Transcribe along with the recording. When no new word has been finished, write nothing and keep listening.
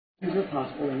Is it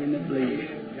possible in him that believe?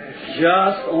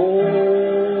 Just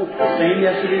the same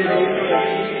yesterday and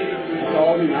today.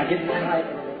 All me. I get the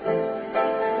title.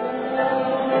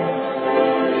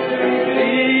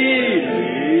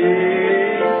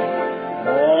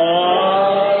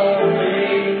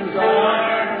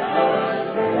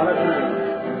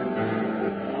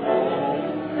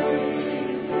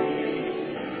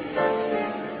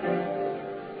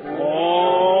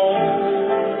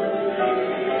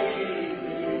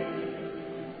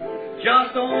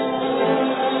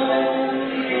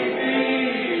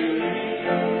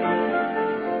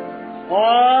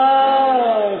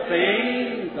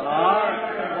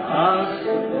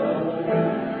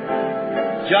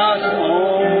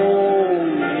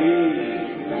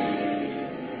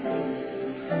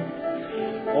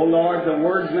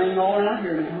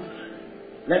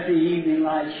 Let the evening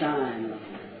light shine.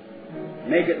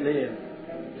 Make it live.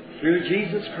 Through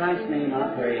Jesus Christ's name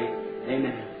I pray.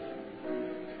 Amen.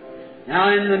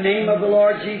 Now in the name of the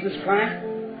Lord Jesus Christ,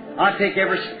 I take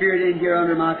every spirit in here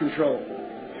under my control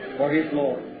for His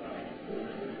Lord.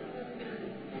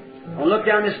 I'll look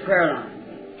down this prayer line.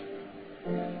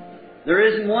 There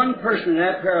isn't one person in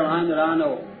that prayer line that I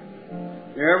know.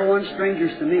 They're everyone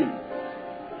strangers to me.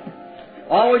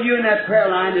 All of you in that prayer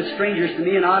line is strangers to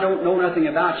me, and I don't know nothing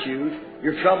about you.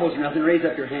 Your troubles are nothing. Raise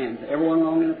up your hands. Everyone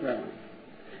along in the prayer line.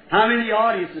 How many of the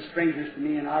audience is strangers to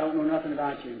me, and I don't know nothing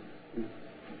about you?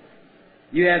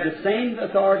 You have the same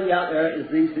authority out there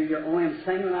as these do. You're only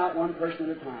singling out one person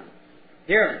at a time.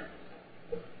 Here.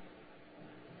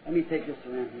 Let me take this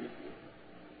around here.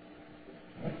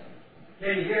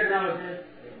 Can you hear now with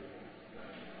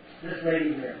this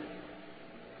lady here?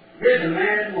 Here's a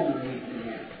man and woman meeting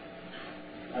here.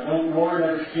 I don't know her,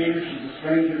 never seen her, she's a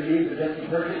stranger to me, but that's a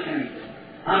perfect stranger.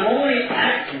 I'm only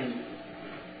acting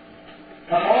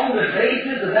upon the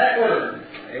basis of that word.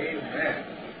 Amen.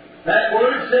 That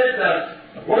word said,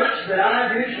 the works that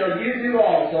I do shall you do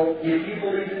also, if you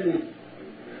believe in me.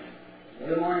 The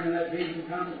other morning when that vision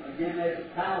come, again, there's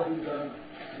thousands of them.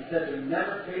 He said, the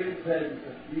never failing presence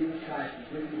of Jesus Christ is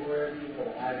with you wherever you go.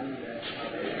 I believe that.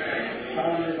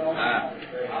 Amen.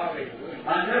 I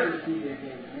never see you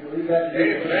again. You believe that?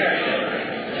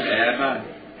 Amen.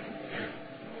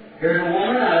 Here's a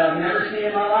woman I've never seen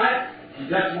in my life. She's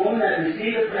just a woman that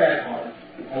received a prayer card.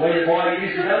 The way the boy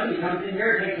used to do, he comes in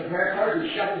here, takes the prayer cards,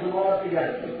 and shuffles them all up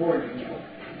together before you.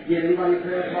 Give anybody a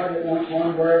prayer card that wants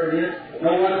one, wherever it is.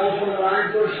 No one knows when the line's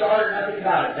going to start or nothing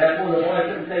about it. Therefore, the boy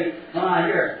couldn't say,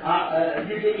 here,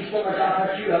 you give me so much, I'll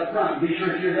touch you up front. Be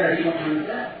sure you're there. He won't do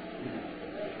that.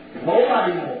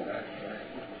 Nobody knows.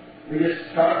 We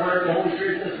just start where the Holy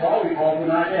Spirit says, call, we call them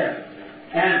right there.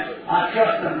 And I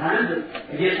trust sometimes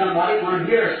that to get somebody, one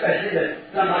here especially,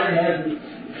 that somebody has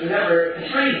never a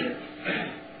stranger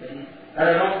that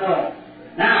I don't know.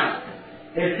 Now,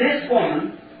 if this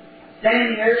woman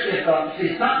standing there, if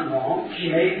she's something wrong, she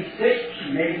may be sick,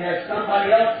 she may have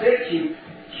somebody else sick, she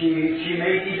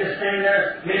may be just standing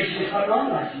there, maybe she's put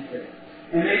on like she said.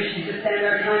 And maybe she's just standing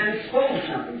there trying to expose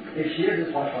something. If she is,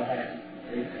 it's what's going to happen.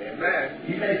 Amen.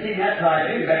 You may have seen that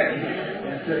side too back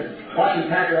then.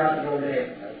 Watching Packer out the door there.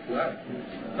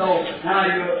 So now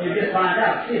you just find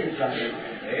out, see if it's right here.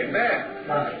 Amen.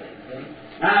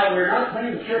 Now we're not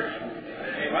playing the church.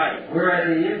 Right. We're at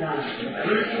the end time.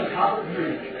 Preaching the top of the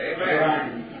tree.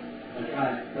 Amen. That's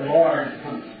right. The Lord is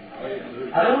coming.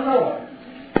 I don't know her.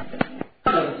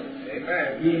 Amen.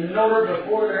 He knew her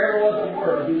before there ever was a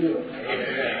world. He knew it.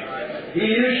 Amen. He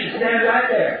knew she'd stand right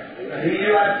there. He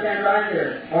knew I'd stand right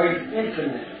there. Or He's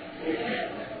infinite.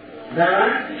 Is that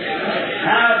right? Amen.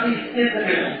 Now if He's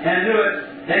infinite and knew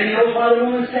it, then He knows why the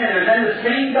woman standing there. Then the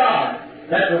same God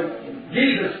that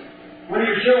Jesus, when He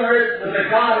was showing her that the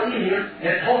God in Him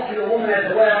had talked to the woman at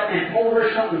the well and told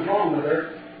her something's wrong with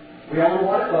her. We all know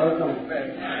what it was, don't we?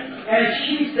 And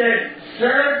she said,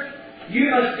 Sir,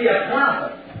 you must be a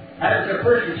prophet. That was her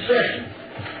first expression.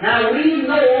 Now we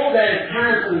know that it's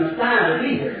time for the Messiah to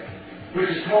be here, which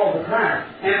is called the Christ.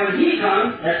 And when He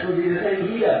comes, that's going to be the thing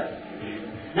He does.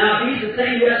 Now if He's the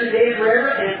same yesterday and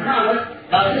forever and promised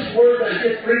this word that I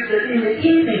just preached that in the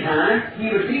evening time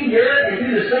He would be here and do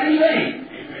the same thing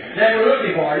that we're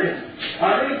looking for, isn't it?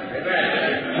 Aren't we?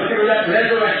 Looking for that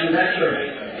resurrection of that church.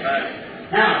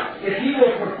 Now, if He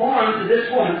will perform to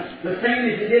this woman the same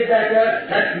as He did back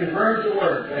there, that confirms the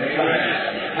word.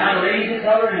 Now, the lady just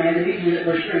held her hand, and these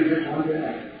were strangers, one to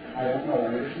another. I don't know,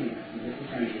 I've never seen it. It's just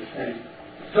a stranger thing.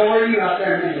 So are you out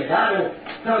there, many? I know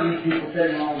some of these people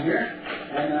sitting along here,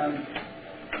 and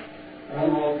I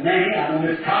don't know Nanny, I know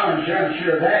Miss Collins here, I'm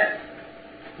sure of that.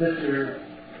 Sister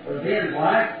Ben's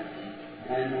wife.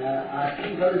 And I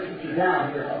see brothers and sisters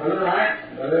down here. Brother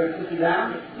Wright, brother and sister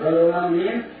down, brother around me.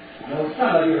 I know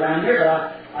some of you around here,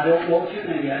 but I don't know too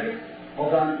many of you.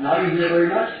 Hold on, not even here very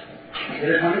much.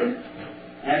 They're coming.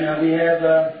 And we have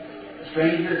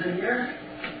strangers in here.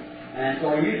 And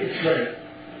so you just pray.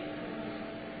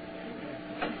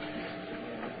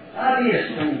 I'll be a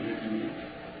stranger to you.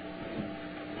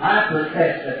 I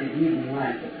profess that the evening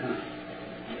light will come.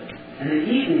 And the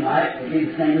evening light will be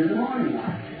the same as the morning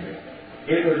light.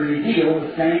 It would reveal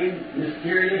the same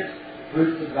mysterious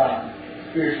fruits of God,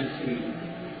 spiritually speaking.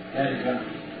 That is done.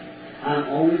 I'm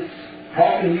only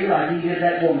talking to you like he did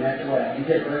that woman at the well. He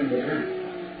said, bring the drink.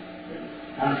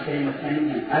 I'm saying the same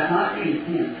thing. That's not me, it's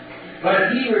him. But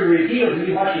if he would reveal to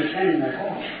me what you're standing there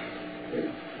for,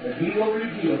 if he will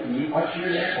reveal to me what you're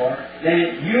there for,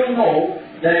 then you'll know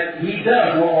that he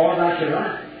does know all about your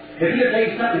life. If he'll tell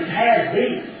you something that has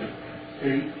been,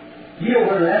 see, you'll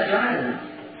know whether that's right or not.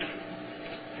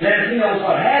 Then if he knows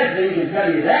what has been, he can tell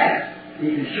you that.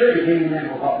 He can surely give you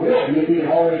remember what will be. If he can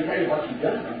already tell you what you've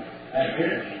done. That's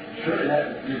it. Surely that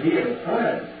will reveal the front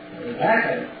of it, the back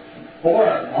of it, for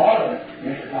us, all of it,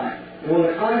 makes it right. Will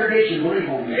the congregation believe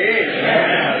on me?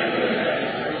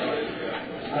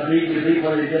 I believe you believe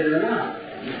whether they did it or not.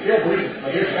 You still believe it, but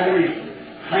this only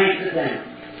clanks it down.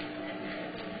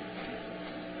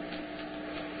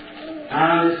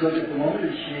 I'm just looking at the woman,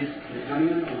 and she's becoming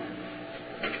a woman.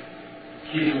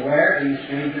 She's aware of being a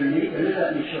stranger to me, but just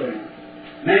let me show you.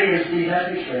 Many of you see that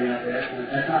picture out there, and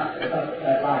that's not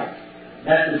that light.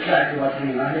 That's exactly what's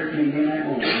hanging right here between me and that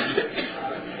woman.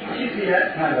 You see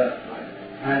that kind of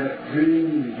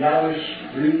green, yellowish,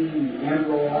 green,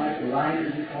 emerald light,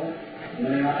 as you call it?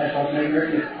 That's what's making her.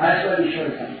 Just let me show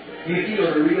you something. You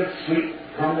feel a real sweet,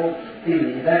 humble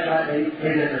feeling. If that's right, lady,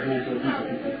 raise up her hands so people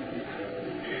can see.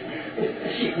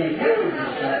 She can't tell you this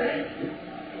right.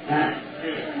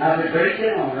 Now, if it's great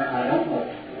sin on her, I don't know.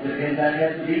 But then that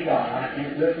has to be God. I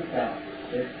can't do it myself.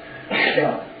 It's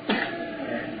God.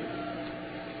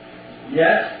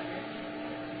 Yes,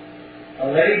 a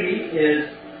lady is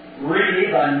really,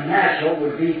 by natural,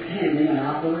 would be pending an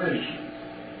operation.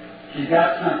 She's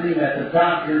got something that the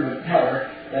doctor would tell her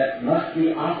that must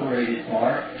be operated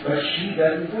for, but she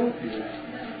doesn't go through that.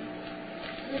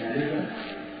 That is it.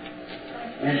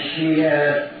 And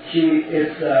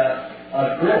it's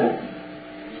a growth.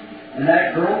 And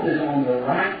that growth is on the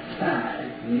right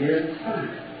side, near the spine.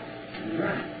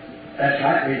 Right. That's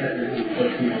right. Raise up your hand. What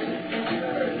people say.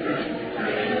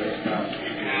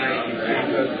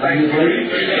 Are you believe?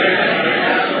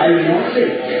 I don't see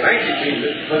it. Thank you,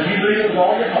 Jesus. But you believe with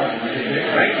all your heart.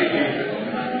 Thank you, Jesus.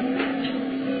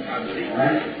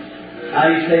 Right? Now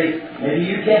you say, maybe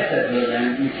you guess that, Brother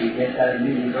Andrew. You can guess that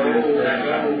immediately. No.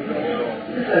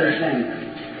 Just understand that.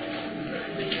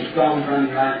 It's gone from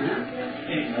you right now.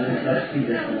 Let's see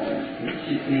this one.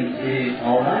 She seems to be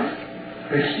all right.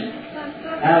 Christian.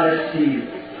 Now let's see.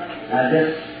 Now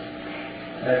this,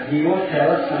 he will tell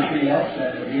us something else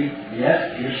that will be,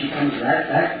 yes, here she comes right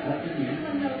back up again.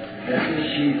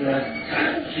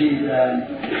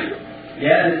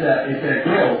 It's a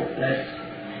growth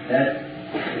that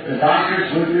the doctors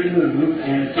would remove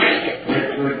and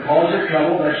it would cause her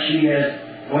trouble, but she is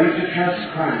going to trust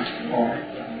Christ for it.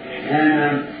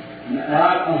 And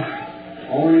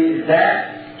only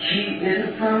that, she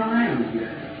isn't from around here.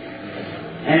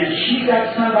 And she's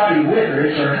got somebody with her,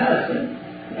 it's her husband,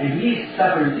 and he's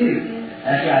suffering too.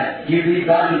 That's right. You believe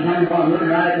God can come upon looking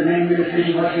right at the man you're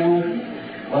fishing what's wrong with you?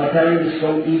 Well, I'll tell him to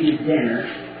go eat his dinner.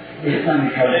 It's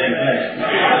something called the blessed.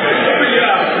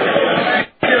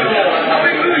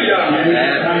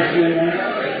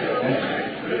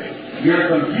 You're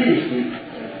from Tennessee.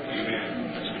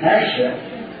 Nashville.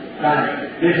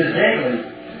 Right. This is David.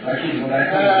 I should go back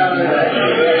to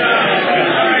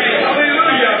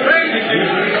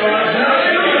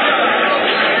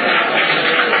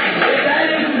that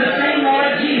isn't the same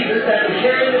Lord Jesus that was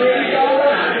sharing the ladies all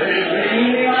around the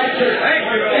evening light church.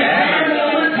 Every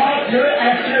woman talked to her,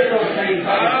 asked her those things.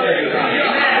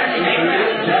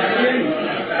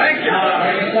 Thank you.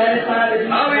 Are you satisfied with me?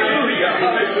 Hallelujah.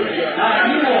 Hallelujah. Now,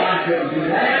 you know I couldn't do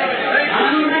that.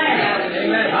 I'm your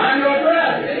man. I'm your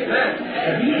brother.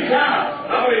 But he's God.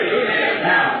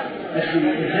 Now, let's see,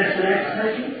 is this the next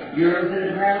person? Yours in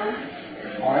the prayer line?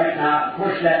 All right, now, of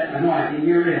course, that anointing,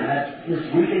 you're in.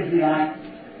 We can be like,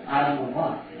 I don't know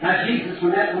what. Now, Jesus,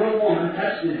 when that little woman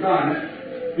touched his garment,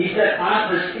 he said, I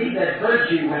perceive that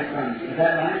virtue went from you. Is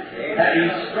that right? That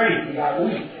means strength. He got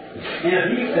weak.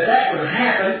 And if that would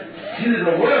happen to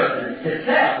the Word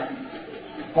itself,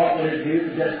 what would it do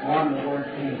to just one of the words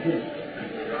came to?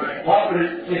 What would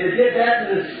it, if it did that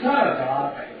to the Son of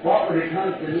God, what would it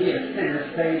come to me, a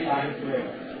sinner, saved by His grace?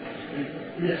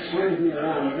 It just swings me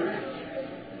around.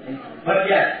 But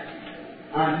yet,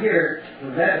 I'm here to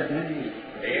represent you.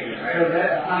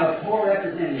 I'm a poor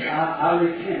representative. I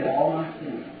repent of all my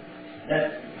sins.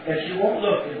 That she won't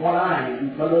look at what I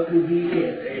am, but look who He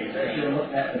is. She'll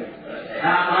look that way.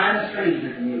 Now, I'm a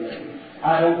stranger to you, ladies.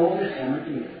 I don't know this woman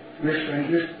to you. We're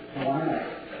strangers to one another.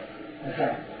 That's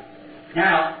right.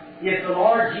 Now, if the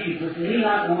Lord Jesus, me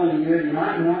not knowing you, you're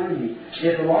not knowing me,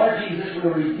 if the Lord Jesus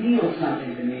will reveal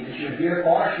something to me that you're here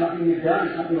for, something you've done,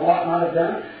 or something you ought not have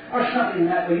done, or something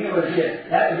that way, you know what it is,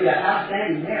 that would be an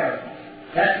outstanding miracle.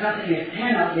 That's something that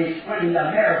cannot be explained.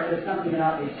 A miracle is something that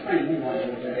cannot be explained.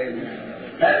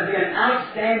 That would be an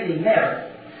outstanding miracle.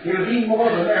 It would be more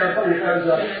of a miracle if there was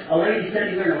a lady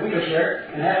sitting there in a wheelchair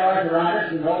and had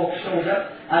arthritis and all showed up.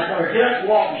 I told her, just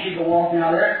walk, and she'd go walking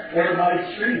out there. Everybody's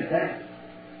screaming at that.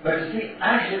 But you see,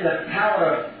 actually the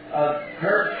power of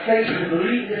her faith to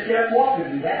believe just get up walk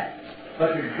would do that.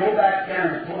 But to go back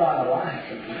down and pull out a life,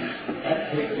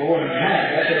 that takes more than that.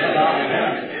 That takes a lot of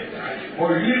time.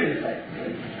 Or you can say,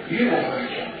 you know where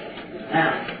it's at.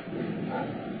 Now,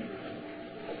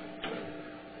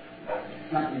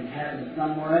 something's happening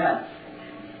somewhere else.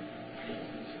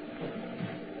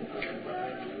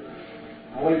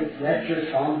 I waited for that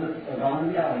church on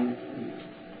the audience.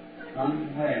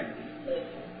 Somewhere.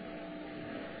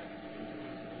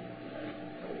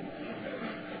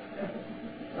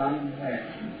 Somewhere.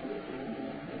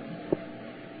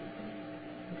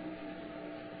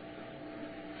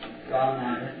 God,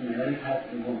 now listen, let me talk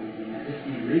to the woman again. Just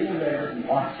be real reverent and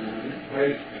watch her. Just pray.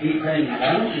 Be praying.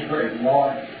 Why don't you pray,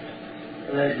 Lord,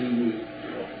 let me meet.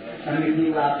 Some of you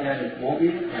people out there that won't be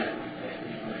in the prayer.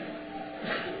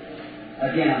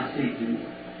 Again, I speak to you.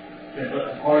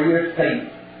 For your faith.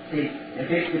 See, if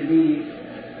it could be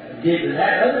did to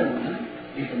that other woman,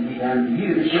 it can be done to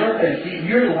you. It's your faith. See,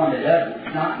 you're the one that does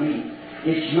it, not me.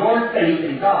 It's your faith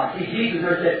in God. See, Jesus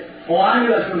said, well, I knew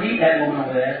I was going to meet that woman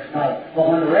over there. No, but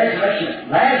when the resurrection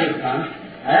of Lazarus comes,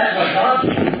 that's what God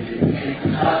said.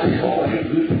 God said, oh,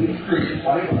 he's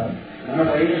crucified. Went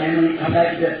away, and then when he come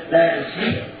back to Lazarus'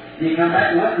 feet, he come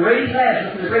back and went and raised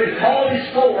Lazarus from the grave. He called his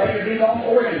soul later to be on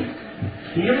 4 days.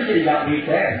 He never said he got weak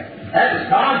there. That was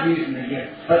God using the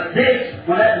gift. But this,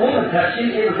 when that woman touched him,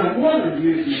 it was a woman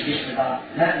using the gift of God.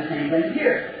 And that's the same thing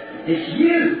here. It's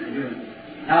you doing it.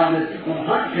 Now, on the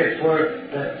hunt trips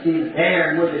where the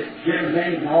bear and where the different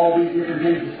things and all these different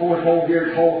things, the foretold,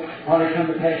 here told, how they come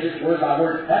to pass just word by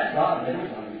word, that's God. They don't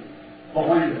know. But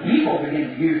when the people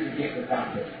begin to use the gift of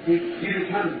God, see, you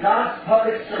become God's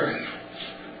public servant.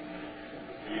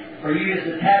 For you just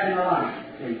to tap in the line,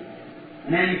 see.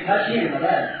 And then you touch him with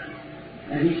that.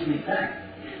 And he speaks back.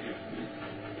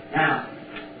 Now,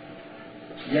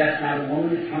 yes, now the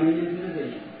woman is coming into the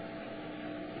vision.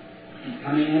 She's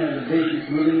coming in and the vision's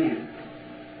moving in.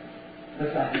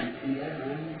 Just like you see that,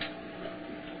 right?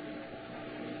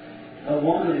 The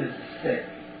woman is sick.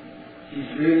 She's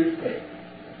really sick.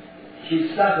 She's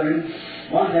suffering,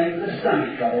 one thing, the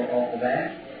stomach trouble awful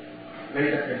bad.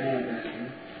 Raise up your hand there.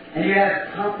 And you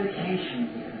have complications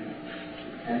with her.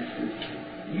 That's true.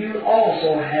 You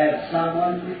also have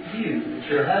someone with you. It's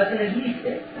your husband and he's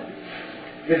sick.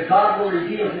 If God will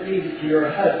reveal to me to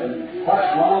your husband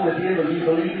what's wrong with him, will you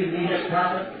believe him to be his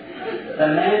prophet? The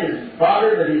man is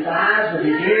bothered with his eyes, with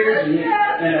his ears, and he's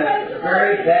in a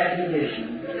very bad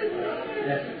condition.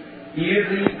 Do you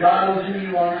believe God knows who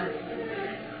you are?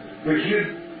 Would you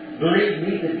believe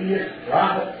me to be his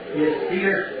prophet, his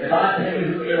seer, if I tell you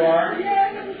who you are?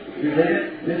 You believe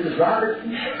it? Mrs.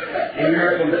 Robertson? And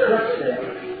you're from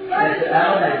Crooksville. That's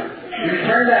Alabama. You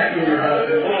turn back to your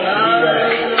husband.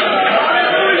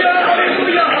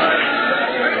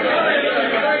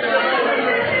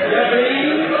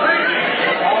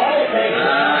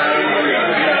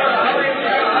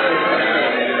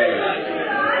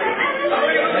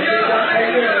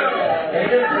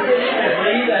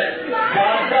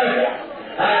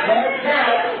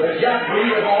 Just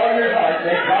believe with all your heart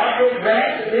that God will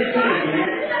grant this to you,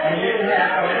 and you can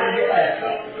have whatever you ask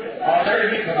for. All right,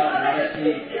 you come up now. Let's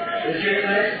see. Is your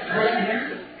next person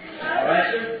here? All right,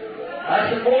 sir.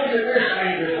 I suppose that we're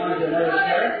strangers one to another,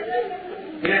 sir.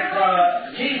 If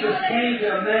Jesus came to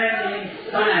a man named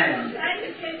Simon,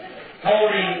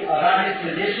 told him about his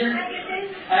condition,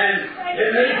 and it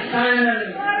made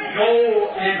Simon go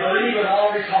and believe with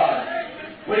all his heart,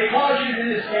 would he cause you to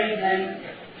do the same thing?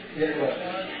 It would.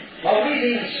 Well, we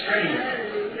being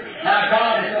strangers. Now,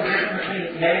 God is no different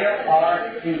between male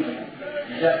or female.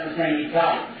 It's just the same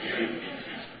God.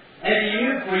 And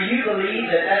will you believe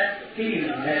that feeling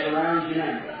that surrounds you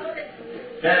now?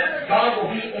 that God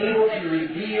will be able to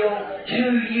reveal to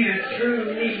you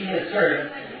through me, His servant,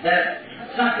 that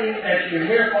something that you're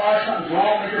here for, something's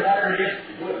wrong with you, whatever it is,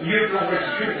 you know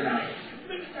what's true tonight.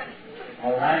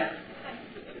 All right?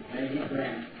 May He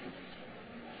grant.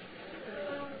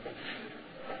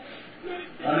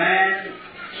 A man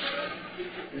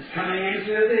is coming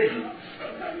into a vision.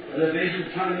 The vision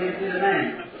is coming into the man.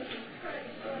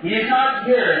 He is not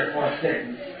here for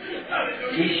sickness.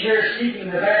 He's here seeking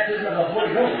the baptism of the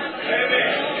Holy Ghost.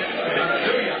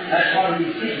 That's what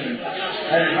he's seeking.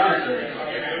 That is right there.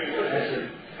 That's it.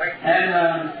 And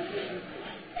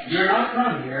you're not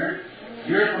from here.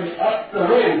 You're from up the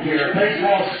road here, a place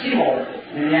called Seymour,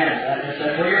 Indiana.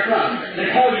 That's where you're from.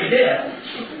 They call you Bill.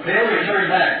 They'll return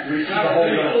back to receive the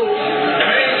Holy Ghost.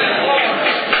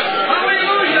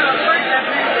 Hallelujah!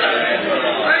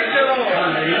 Thank you,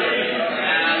 Lord.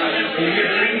 Do you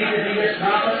believe to be His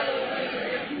prophet?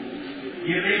 Do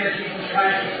you believe that Jesus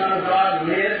Christ, the Son of God,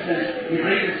 lives, and you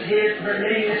believe it's His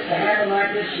permitting this to happen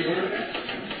like this? You believe it?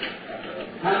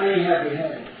 How many have we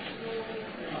had?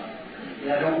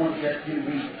 Yeah, I don't want to get too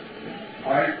weak.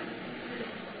 All right?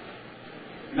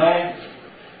 No.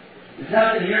 It's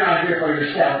nothing. You're not here for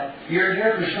yourself. You're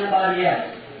here for somebody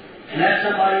else. And that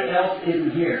somebody else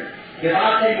isn't here. If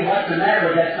I'll tell you what's the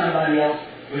matter with that somebody else,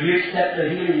 will you accept the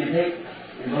healing you take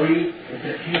and believe it's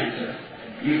a cancer?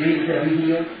 You believe they'll be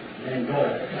healed? Then go.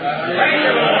 Thank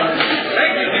you, Lord.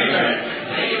 Thank you, Jesus.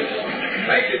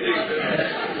 Thank you,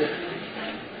 Jesus.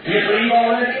 Do you believe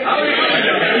all that?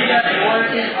 Hallelujah. Believe that the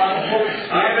working of the Holy Spirit?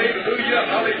 Hallelujah.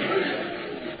 Hallelujah.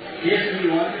 Isn't He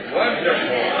wonderful? Wonderful.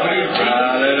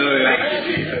 Hallelujah. Thank you,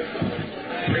 Jesus.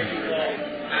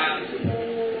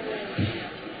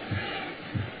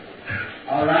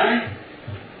 All right?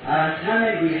 How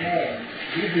many we had?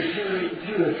 Usually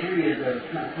two or three is the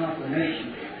confirmation.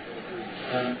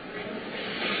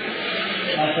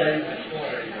 I'll say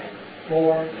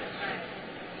 4.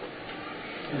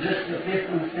 Is this the 5th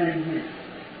one standing here?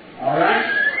 All right?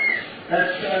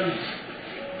 Let's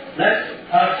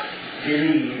us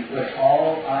believe with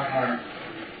all our heart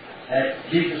that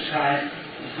Jesus Christ,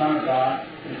 the Son of God,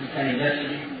 is the same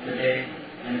yesterday, today,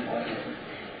 and forever.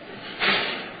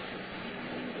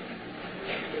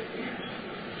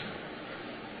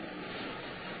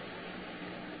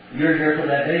 You're here for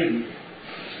that baby.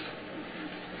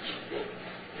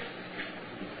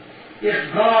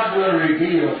 If God will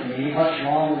reveal to me what's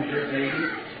wrong with your baby,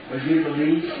 will you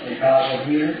believe that God will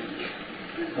heal it?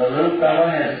 The little fellow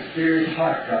has a serious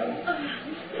heart trouble.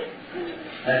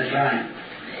 That is right.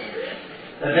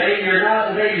 The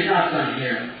baby's not from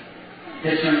here.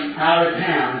 It's from out of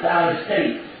town. It's out of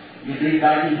state. You believe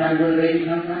God can tell me where the baby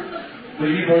comes from?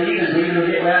 Will you believe and believe it'll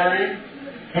get well then?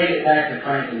 Take it back to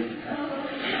Franklin.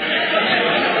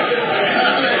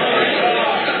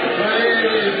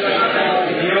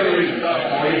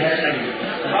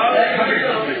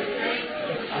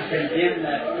 I condemn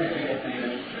that physical thing.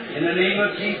 In the name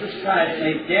of Jesus Christ,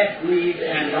 may death leave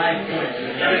and life come.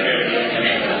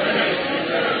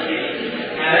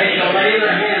 They shall lay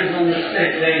their hands on the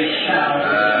sick, they shall.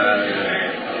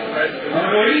 Want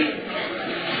to eat?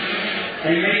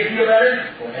 Can you make it feel better?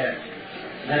 Go ahead.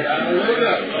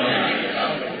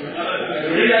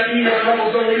 Leave that evil trouble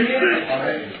go leave you? All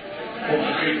right.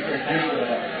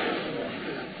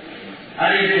 How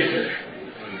do you do, sir?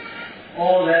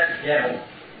 Oh, that devil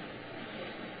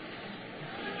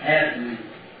has me.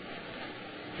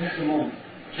 Just a moment.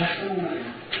 Just a moment.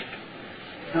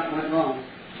 Something went wrong.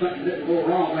 Something didn't go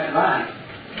wrong went right.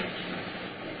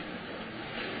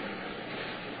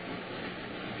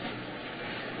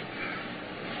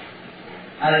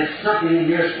 There's something in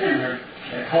your center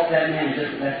that caught that man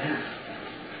just at that time.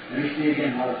 Let me see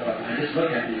again how it's up. Now just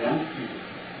look at me, don't you?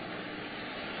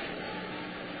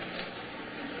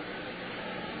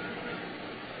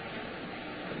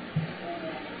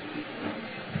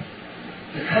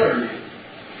 The colored man.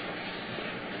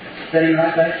 Sitting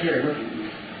right back here looking at me.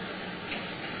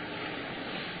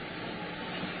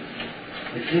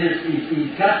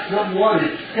 He's got someone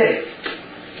that's sick.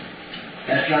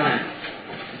 That's right.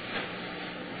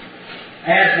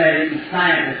 Asthmatic and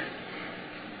sinus.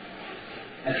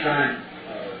 That's right.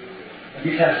 Have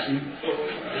you touched him?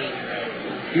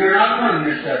 You're not from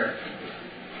here, sir.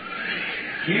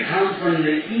 You come from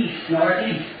the east,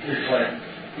 northeast this way.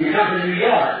 You come from New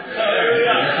York.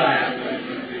 That's right.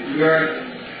 You're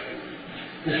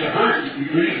Mr. Hunt, you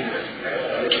believe that.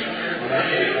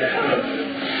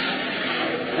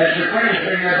 That's your friend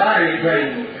in your body,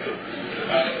 great.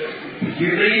 You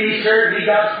believe He served me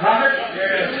God's prophet?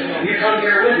 You come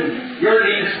here with Him. Your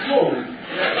name is Coleman.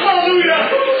 Hallelujah!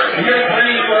 And you're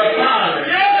praying for a father.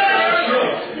 Yes!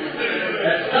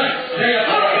 That's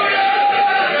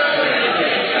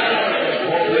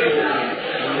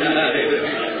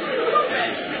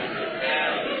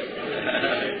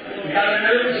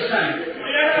the Son.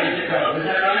 Is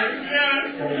that right?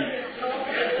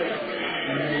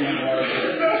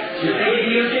 You think He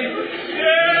healed you?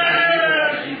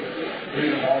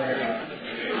 Believe with all your heart.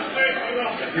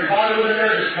 Your body was a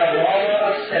nervous trouble, all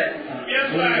upset.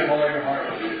 Believe with all your heart.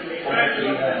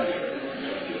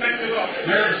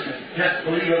 Nervousness, just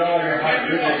believe with all your heart.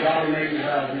 Believe that God will make you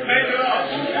well.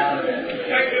 Out of it.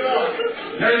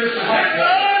 Nervous and heart.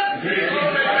 Believe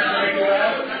Jesus Christ will make you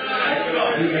well.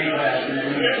 He made you well.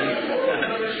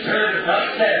 Nervous,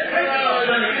 upset,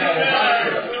 stomach trouble,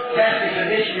 gastric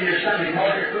condition in your stomach,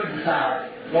 cause your food to sour.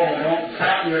 Lord, don't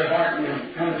stop your heart and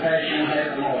you'll come to pass you won't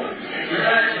have the Lord. Your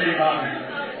back's been bothering you.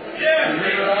 You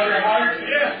believe with all your heart?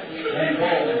 And go,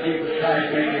 and Jesus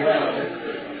Christ make you well.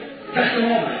 Just a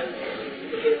moment.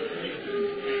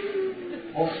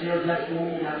 Oh, still just a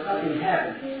moment. Now something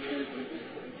happened.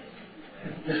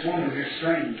 This woman was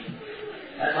strange.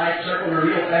 That light circled her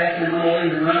real fast and run away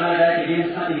and run right back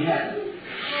again. Something happened.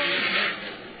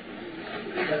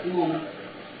 Just a moment.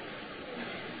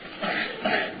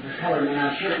 The color, man,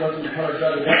 I'm sure it wasn't the color of the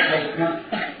other day.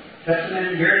 Just a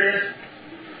minute. Here it is.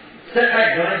 Sit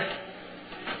back, buddy.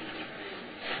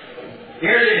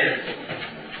 Here it is.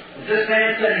 Is this man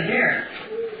sitting here?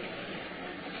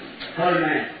 Colored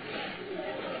man.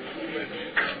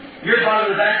 You're part of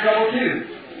the back trouble too.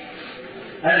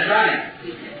 That is right.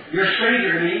 You're a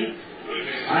stranger to me.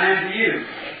 I am to you.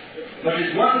 But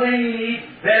there's one thing you need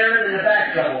better than the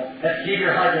back trouble. That's to give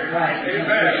your heart to Christ. When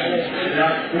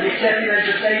you accept Him as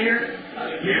your Savior,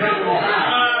 you come to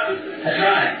Ohio. That's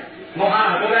right.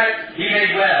 Ohio, go back, be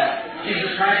made well.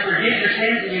 Jesus Christ forgives your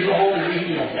sins and you go home and be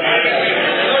healed.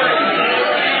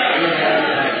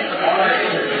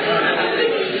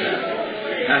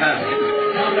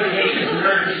 Complications,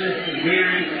 nervousness,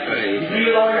 weary. You believe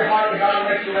with all your heart that God will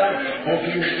make you well. Hope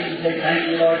you receive and say, thank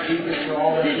you, Lord Jesus, for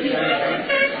all that you've done.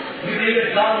 You believe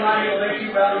that God Almighty will make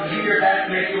you well, give your back,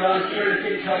 make you well, and cure the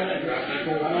kid's trouble. I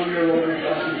know you're Lord and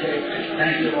say,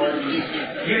 thank you, Lord Jesus.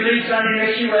 You believe Sunday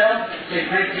makes you well, say,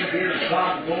 thank you, dear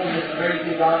God, Lord, this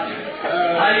crazy God.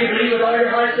 How do you believe with all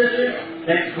your heart, sister?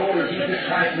 Thank God, Jesus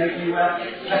Christ make you well.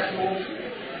 Just a moment.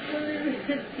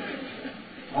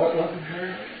 Oh, it wasn't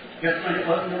her. Just when it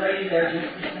wasn't the lady there, just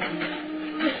a moment.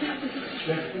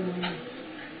 Just a moment.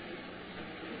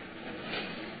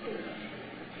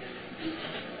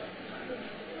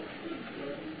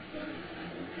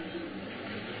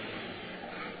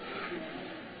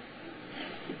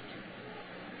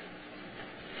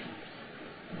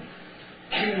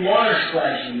 Water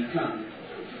splashing is coming.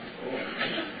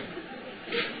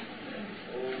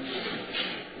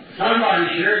 Somebody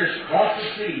sure just crossed the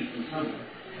sea from somewhere.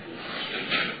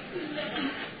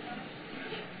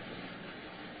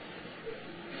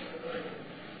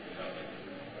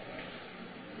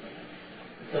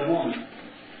 It's a woman.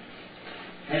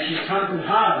 And she's come from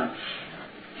Holland.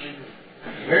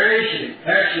 Where is she?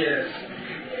 There she is.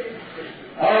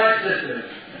 All right, sister.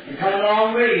 You've come a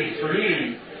long ways for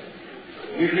healing.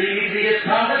 You believe to be His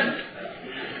prophet?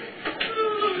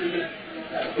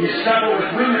 You suffer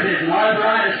with rheumatism,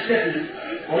 arthritis, stiffness.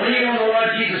 Believe on the Lord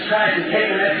Jesus Christ and take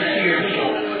the message to your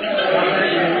people.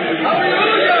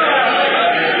 Hallelujah!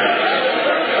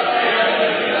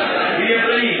 Do you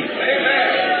believe? Amen.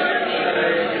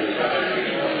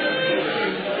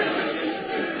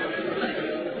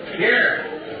 Here,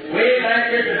 way back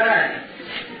here at the back.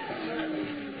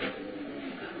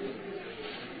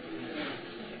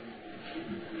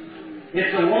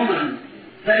 It's a woman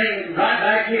sitting right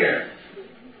back here.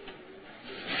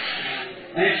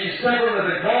 And she's suffering with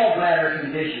a gallbladder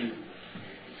condition.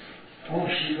 Oh,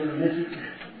 she's going to miss it.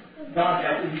 God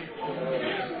help me.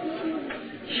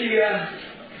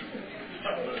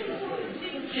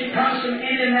 She comes from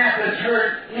Indianapolis. Her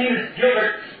name is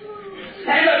Gilbert.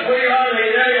 Stand up where you are,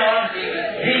 lady. There you are.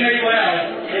 Be made well.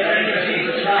 In the name of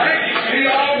Jesus Christ. We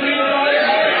all believe with all your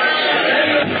heart.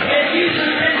 If you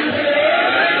surrender today,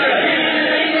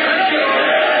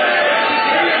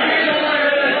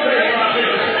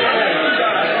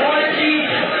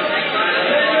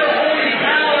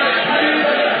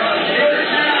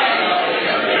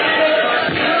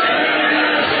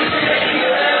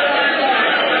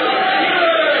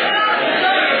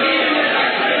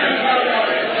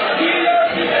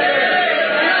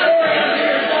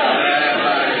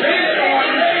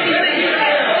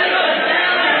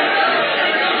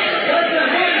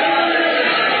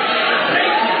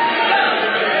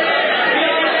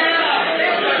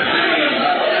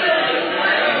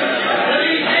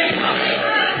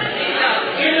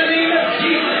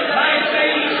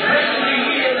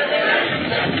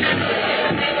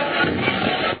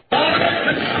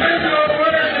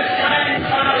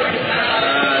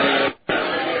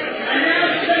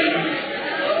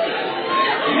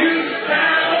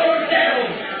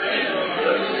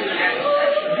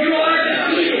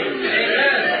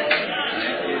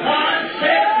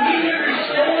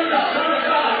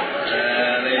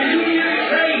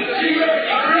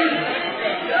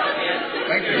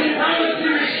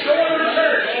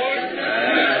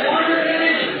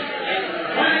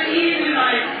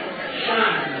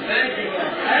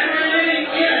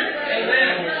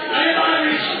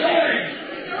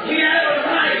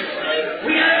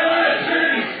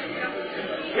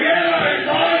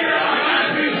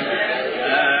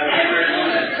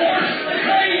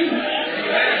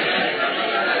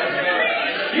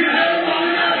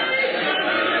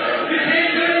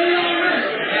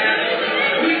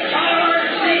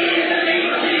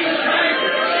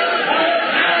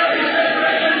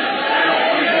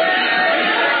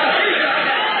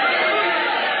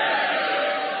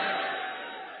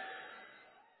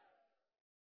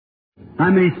 How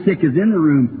many sick is in the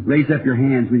room? Raise up your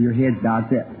hands with your heads bowed.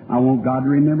 Say, I want God to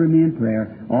remember me in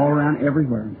prayer all around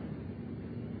everywhere.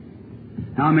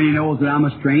 How many knows that I'm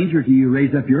a stranger to you?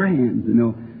 Raise up your hands and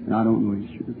know, I don't know His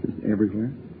truth. It's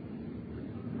everywhere.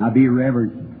 Now be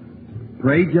reverent.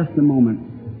 Pray just a moment.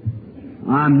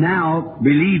 I'm now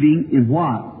believing in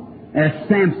what? As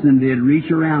Samson did, reach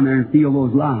around there and feel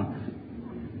those locks.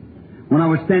 When I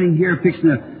was standing here fixing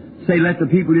to say, let the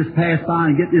people just pass by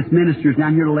and get this ministers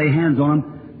down here to lay hands on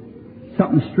them,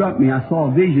 something struck me. I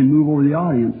saw a vision move over the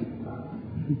audience.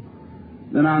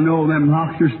 Then I know them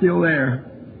locks are still there.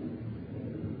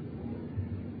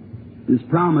 His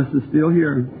promise is still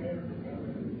here.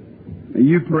 And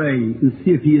you pray and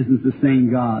see if He isn't the same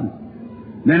God.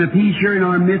 Then if He's here in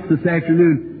our midst this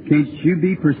afternoon, can't you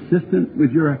be persistent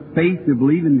with your faith to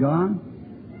believe in God?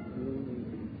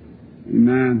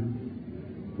 Amen.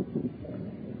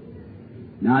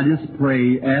 Now just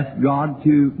pray. Ask God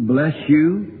to bless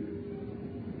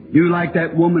you. Do like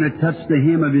that woman that touched the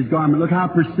hem of His garment. Look how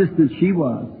persistent she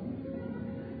was.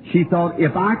 She thought,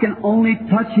 if I can only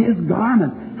touch His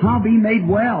garment, I'll be made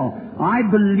well. I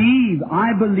believe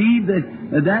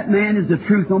that man is the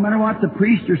truth. No matter what the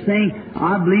priests are saying,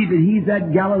 I believe that He's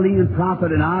that Galilean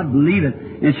prophet, and I believe it.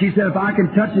 And she said, if I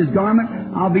can touch His garment,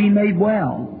 I'll be made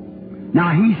well.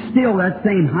 Now, He's still that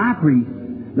same high priest.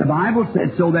 The Bible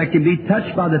said so, that can be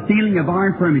touched by the feeling of our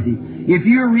infirmity. If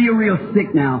you're real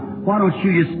sick now, why don't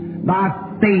you just,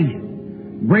 by faith,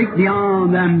 break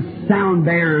beyond them sound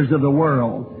bearers of the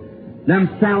world.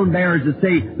 Them sound bearers that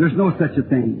say, there's no such a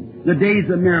thing. The days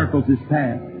of miracles is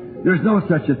past. There's no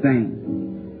such a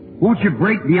thing. Won't you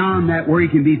break beyond that where you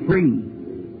can be free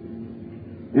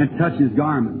and touch His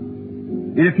garment?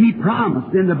 And if He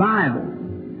promised in the Bible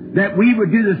that we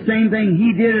would do the same thing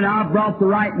He did, and I brought the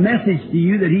right message to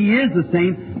you that He is the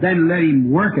same, then let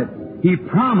Him work it. He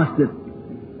promised it.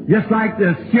 Just like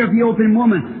the Syrophoenician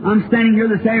woman, I'm standing here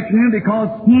this afternoon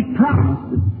because He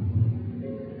promised it.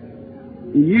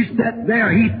 And you sat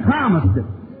there, He promised it.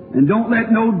 And don't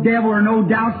let no devil or no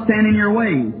doubt stand in your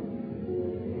way.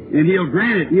 And He'll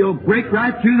grant it. He'll break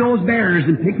right through those barriers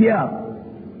and pick you up.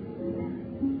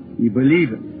 You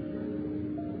believe it.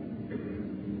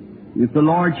 If the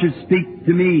Lord should speak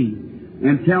to me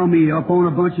and tell me upon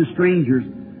a bunch of strangers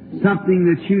something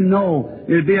that you know,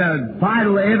 it'd be a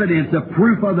vital evidence, a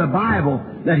proof of the Bible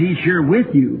that He's here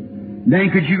with you. Then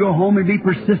could you go home and be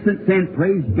persistent saying,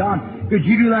 praise God? Could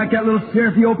you do like that little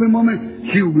Syrophoenician woman?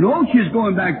 She knew she was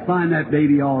going back to find that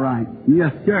baby all right.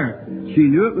 Yes, sir. She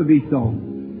knew it would be so.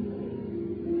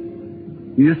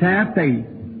 You just have faith.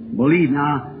 Believe.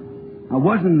 Now, I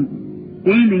wasn't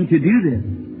aiming to do this.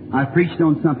 I preached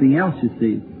on something else, you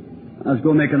see. I was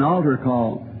going to make an altar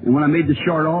call. And when I made the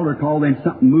short altar call, then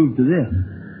something moved to this.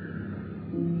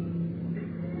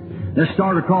 Let's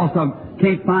start across. I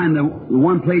can't find the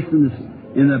one place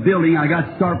in the building. I got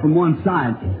to start from one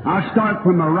side. I'll start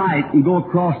from the right and go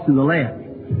across to the left.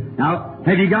 Now,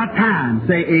 have you got time?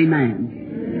 Say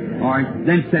amen. All right,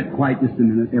 then sit quiet just a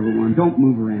minute, everyone. Don't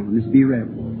move around. Just be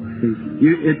reverent. See,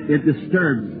 it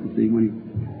disturbs. See, when you,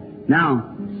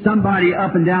 now, somebody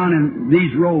up and down in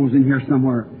these rows in here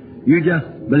somewhere, you just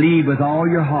believe with all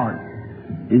your heart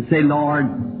and say, Lord,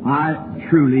 I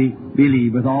truly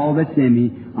believe with all that's in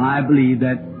me. I believe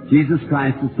that Jesus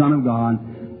Christ, the Son of God,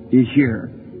 is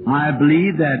here. I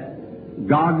believe that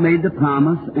God made the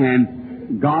promise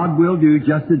and God will do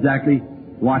just exactly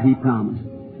what He promised.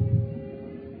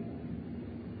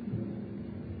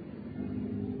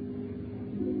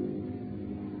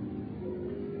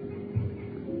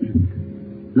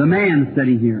 The man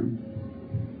sitting here,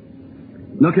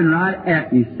 looking right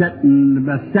at me, sitting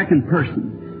the second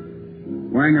person,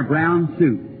 wearing a brown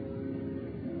suit.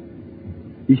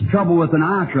 He's troubled with an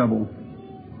eye trouble.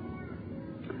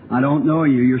 I don't know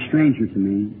you. You're a stranger to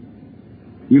me.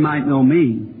 You might know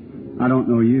me. I don't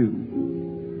know you.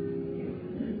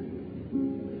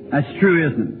 That's true,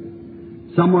 isn't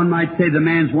it? Someone might say the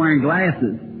man's wearing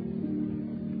glasses.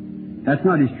 That's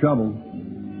not his trouble.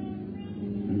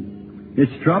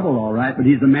 It's trouble, all right, but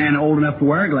he's a man old enough to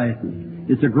wear glasses.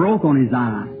 It's a growth on his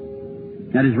eye.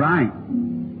 That is right.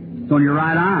 It's on your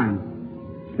right eye.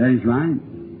 That is right.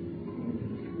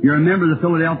 You're a member of the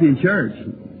Philadelphian church.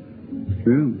 It's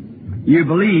true. You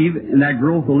believe, and that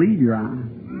growth will leave your eye.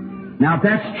 Now, if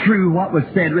that's true, what was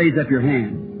said, raise up your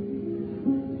hand.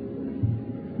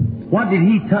 What did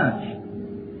he touch?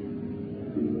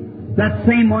 That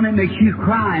same one that makes you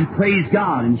cry and praise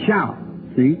God and shout.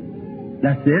 See?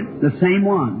 That's it. The same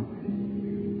one.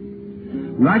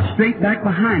 Right straight back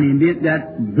behind him,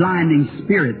 that blinding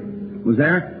spirit was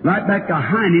there. Right back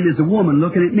behind him is a woman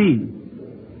looking at me.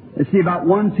 Let's see, about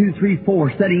 1, 2, 3,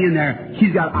 4 sitting in there.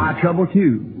 She's got eye trouble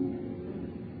too.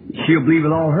 She'll believe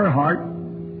with all her heart,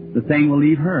 the thing will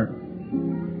leave her.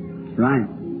 That's right.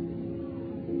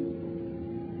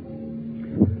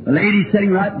 The lady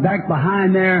sitting right back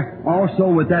behind there also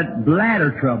with that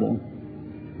bladder trouble.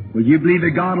 Will you believe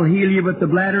that God will heal you with the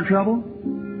bladder trouble?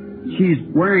 She's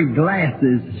wearing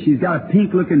glasses. She's got a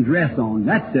pink-looking dress on.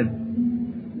 That's it.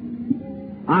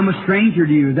 I'm a stranger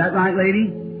to you. Is that right,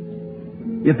 lady?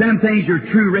 If them things are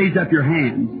true, raise up your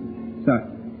hands. So,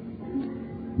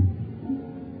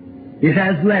 it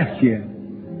has left you.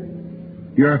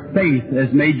 Your faith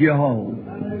has made you whole.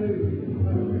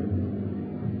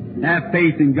 Have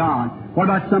faith in God. What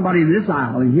about somebody in this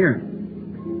aisle in here?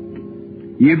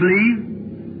 You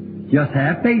believe? Just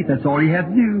have faith. That's all you have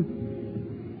to do.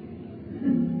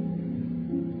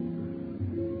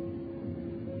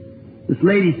 This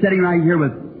lady sitting right here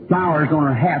with flowers on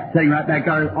her hat, sitting right back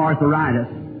there with arthritis.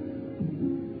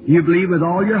 You believe with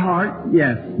all your heart?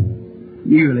 Yes.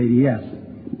 You, lady, yes.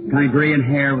 Kind of gray in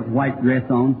hair with white dress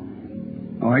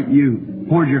on. All right, you.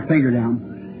 Point your finger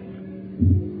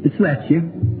down. It's left you.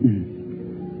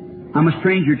 I'm a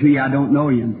stranger to you. I don't know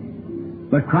you.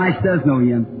 But Christ does know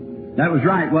you. That was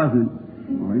right, wasn't it?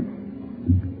 All right.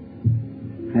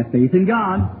 Have faith in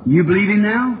God. You believe Him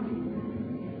now?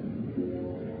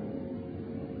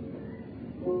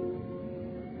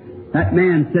 That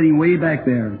man sitting way back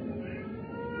there.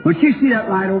 Don't you see that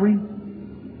light over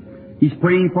him? He's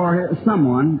praying for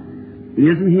someone. It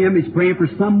isn't him. He's praying for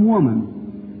some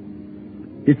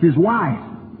woman. It's his wife.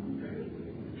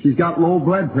 She's got low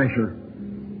blood pressure.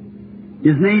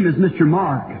 His name is Mr.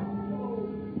 Mark.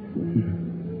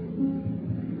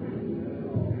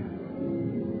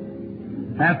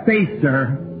 Have faith,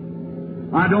 sir.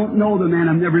 I don't know the man.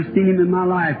 I've never seen him in my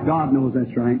life. God knows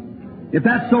that's right. If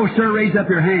that's so, sir, raise up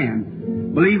your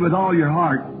hand. Believe with all your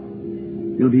heart.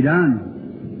 It'll be done.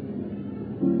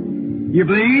 You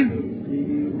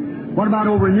believe? What about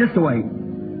over in this way?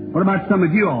 What about some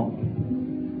of you all?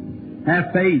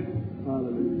 Have faith.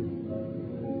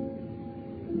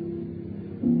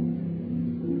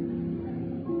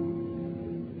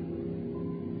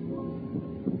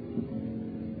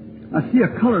 I see a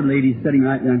colored lady sitting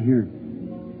right down here.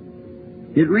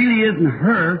 It really isn't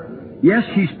her. Yes,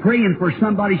 she's praying for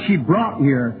somebody she brought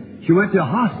here. She went to a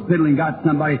hospital and got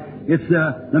somebody. It's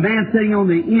the man sitting on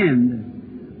the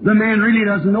end. The man really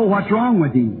doesn't know what's wrong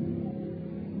with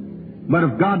him. But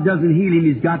if God doesn't heal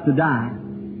him, he's got to die.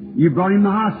 You brought him to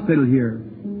the hospital here.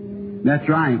 That's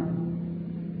right.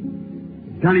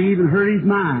 Kind of even hurt his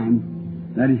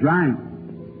mind. That is right.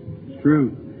 It's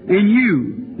true. And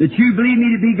you, that you believe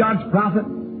me to be God's prophet,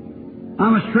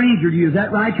 I'm a stranger to you. Is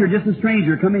that right? You're just a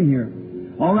stranger. Come in here.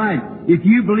 All right. If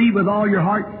you believe with all your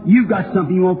heart, you've got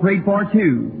something you want prayed for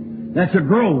too. That's a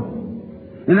growth.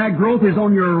 And that growth is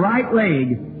on your right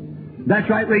leg. That's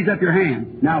right. Raise up your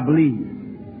hand. Now believe.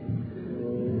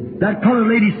 That colored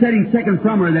lady sitting second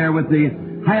from her there with the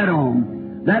hat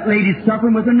on. That lady's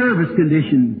suffering with a nervous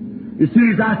condition. As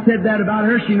soon as I said that about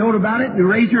her, she knowed about it and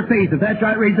raised her faith. If that's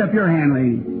right, raise up your hand,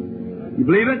 lady. You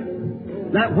believe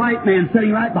it? That white man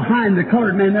sitting right behind the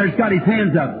colored man there's got his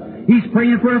hands up. He's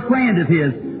praying for a friend of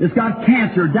his that's got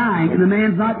cancer, dying, and the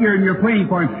man's not here and you're praying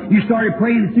for him. You started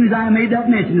praying as soon as I made that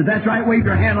mention. If that's right, wave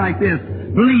your hand like this.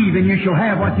 Believe and you shall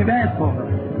have what you've asked for.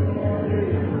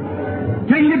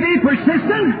 Can you be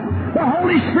persistent? The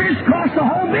Holy Spirit's across the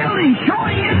whole building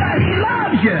showing you that He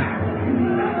loves you.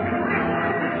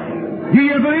 Do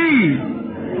you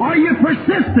believe? Are you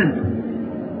persistent?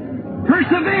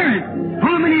 Perseverant.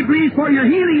 How many believes for your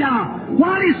healing now?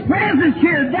 While His presence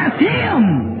here, that's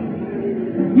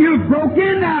Him. You've broke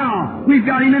in now. We've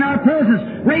got Him in our presence.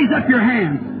 Raise up your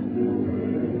hands.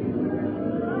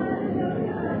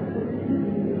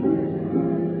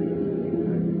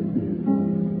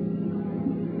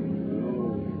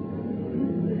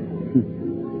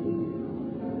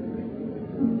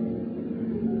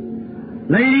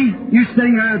 Lady, you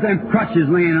sitting there with them crutches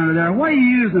laying under there. What are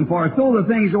you using for? Throw the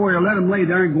things over here, let them lay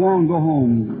there and go on, go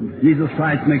home. Jesus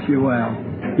Christ makes you well.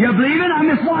 You believing? I'm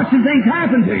just watching things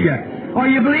happen to you. Are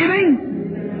you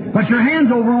believing? Put your hands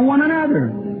over on one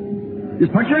another.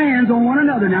 Just put your hands on one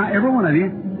another now, every one of you.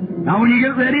 Now when you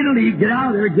get ready to leave, get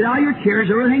out of there, get out of your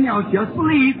chairs, everything else, just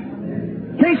believe.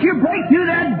 In case you break through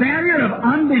that barrier of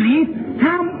unbelief,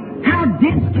 how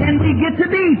dense can we get to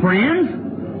be, friends?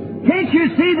 Can't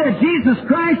you see that Jesus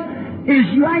Christ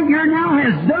is right here now,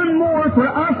 has done more for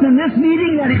us in this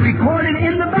meeting than He recorded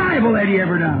in the Bible that He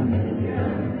ever done?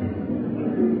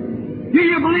 Do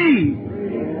you believe?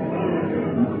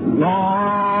 Lord,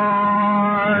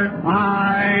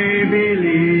 I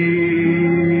believe.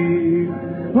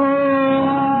 Oh,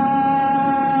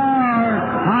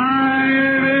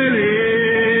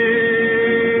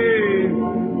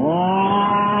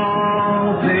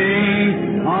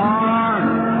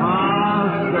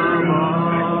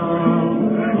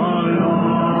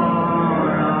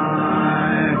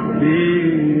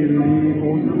 believe.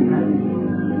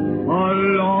 Oh,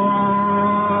 Lord,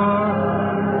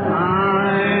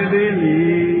 I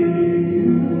believe.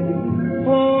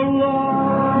 Oh, Lord,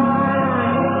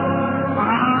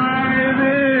 I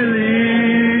believe.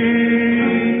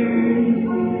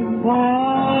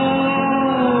 All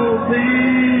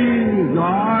things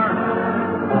are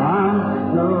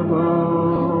possible.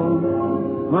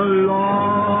 Oh, Lord,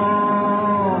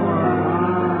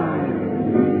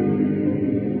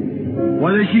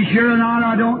 whether she's here or not,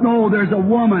 I don't know. There's a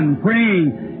woman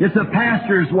praying. It's a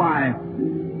pastor's wife.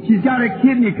 She's got a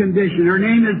kidney condition. Her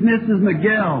name is Mrs.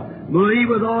 McGill. Believe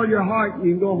with all your heart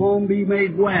you can go home, be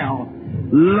made well.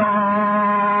 Lord,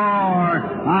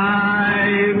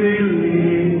 I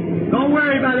believe. Don't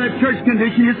worry about that church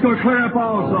condition. It's going to clear up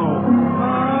also.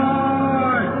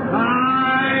 Lord,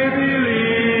 I believe.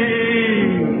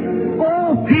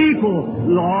 Oh, people,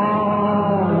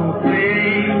 Lord,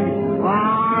 things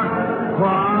are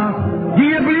crossed. Do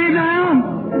you believe now?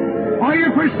 Are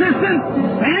you persistent?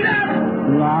 Stand up.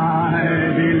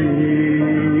 I believe.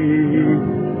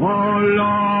 Oh,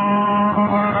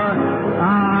 Lord,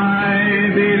 I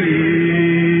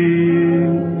believe.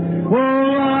 Oh,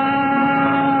 Lord,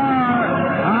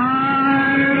 I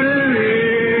believe.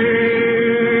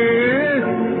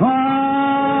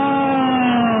 All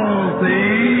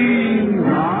things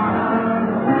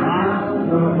are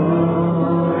possible.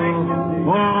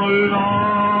 Oh, Lord,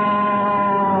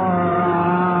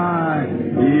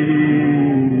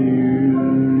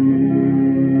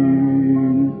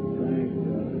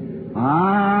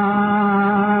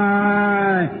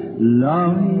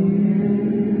 love you.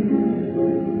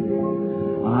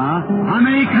 How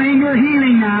many claim your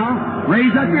healing now?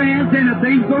 Raise up your hands and the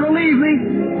thing's going to leave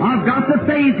me. I've got the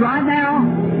faith right now.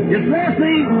 It's left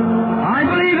me. I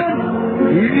believe it.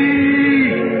 Ye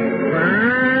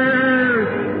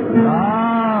first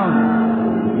love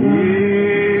you.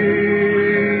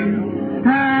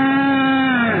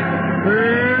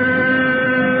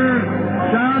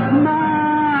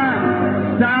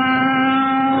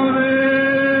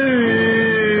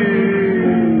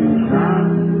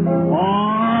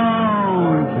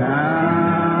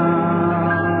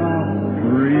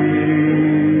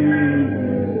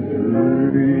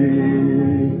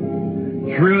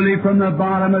 From the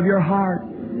bottom of your heart,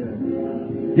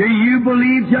 do you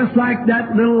believe just like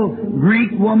that little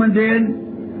Greek woman did?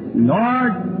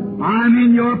 Lord, I'm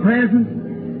in your presence.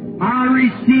 I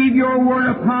receive your word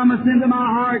of promise into my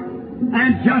heart.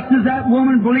 And just as that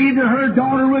woman believed that her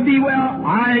daughter would be well,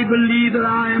 I believe that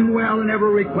I am well in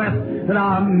every request that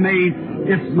I've made.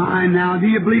 It's mine now. Do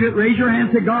you believe it? Raise your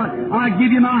hand to God. I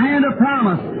give you my hand of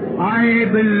promise. I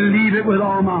believe it with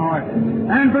all my heart.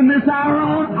 And from this hour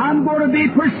on, I'm going to be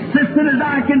persistent as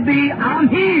I can be. I'm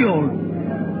healed.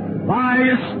 By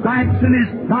His stripes and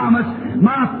His promise,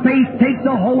 my faith takes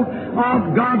a hold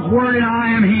of God's Word and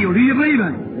I am healed. Do you believe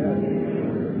it?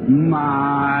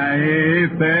 My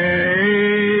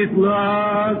faith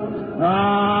looks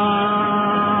up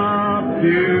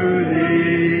to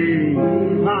Thee,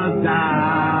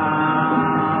 Thou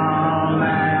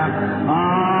Lamb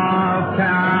of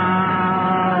Calvary,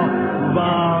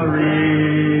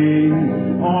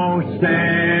 O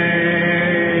Savior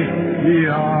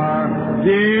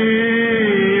divine.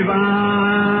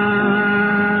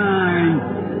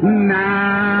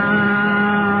 Now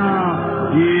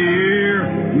hear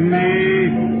me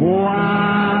while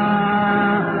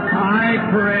I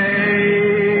pray.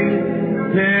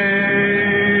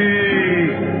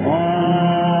 Take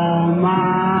all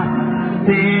my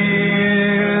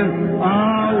sin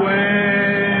away.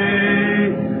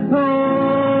 Oh,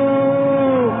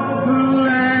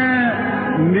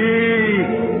 let me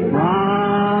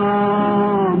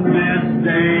from this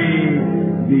day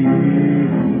be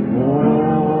holy.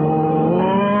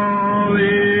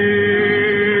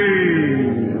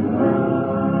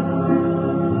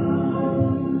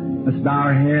 Let's bow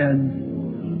our heads.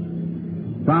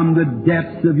 From the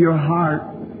depths of your heart,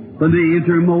 from the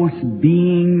innermost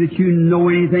being that you know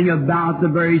anything about, the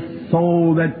very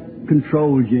soul that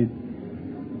controls you.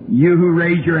 You who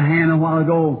raised your hand a while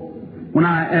ago, when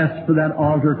I asked for that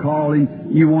altar call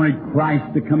and you wanted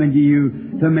Christ to come into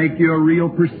you to make you a real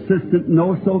persistent,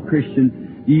 no-so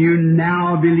Christian, do you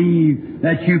now believe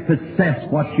that you possess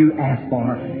what you asked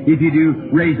for? If you do,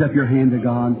 raise up your hand to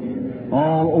God.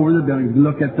 All over the building,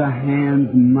 look at the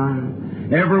hands, mine.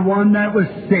 Everyone that was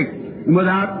sick, and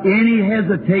without any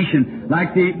hesitation,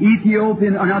 like the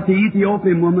Ethiopian, or not the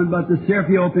Ethiopian woman, but the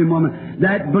Ethiopian woman,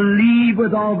 that believed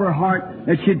with all of her heart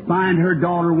that she'd find her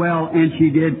daughter well, and she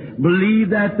did. Believe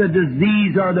that the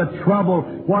disease or the trouble,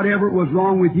 whatever was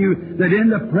wrong with you, that in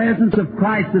the presence of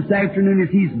Christ this afternoon, as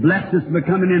He's blessed us by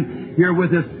coming in here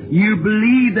with us, you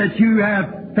believe that you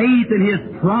have faith in His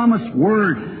promised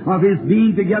word of His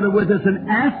being together with us, and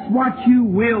ask what you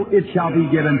will, it shall be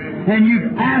given. And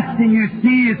you've asked and you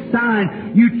see His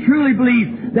sign. You truly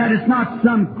believe that it's not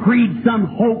some creed, some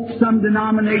hope, some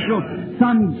denominational,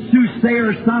 some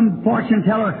soothsayer, some fortune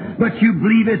teller, but you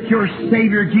believe it's your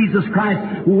Savior, Jesus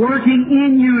Christ, working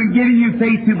in you and giving you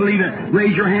faith to believe it.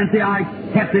 Raise your hand, say, I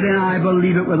accept it and I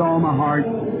believe it with all my heart.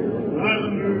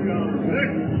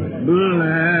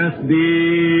 Blessed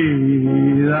be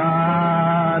the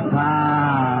tie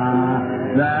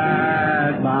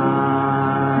that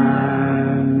binds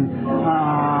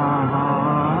our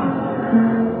hearts.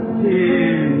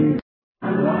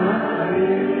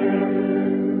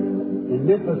 In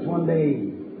Memphis one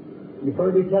day, you've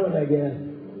heard me tell it, I guess.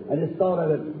 I just thought of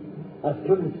it. I was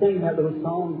coming to sing that little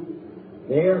song.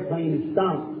 The airplane had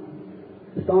stopped.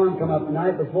 The storm come up the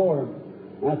night before.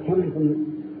 I was coming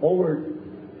from over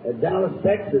at Dallas,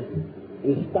 Texas,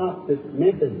 and it stopped at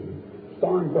Memphis.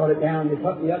 Storm brought it down. They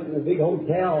put me up in a big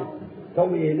hotel.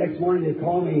 Told me the next morning they'd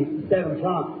call me 7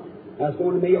 o'clock. I was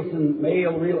going to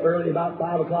mail real early, about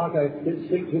 5 o'clock. I didn't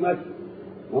sleep too much.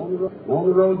 On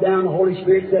the road down, the Holy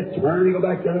Spirit said, turn and go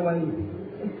back the other way.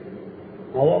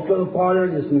 I walked a little farther,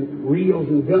 and there's some reels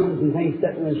and guns and things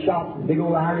sitting in the shop. Big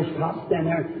old Irish cop standing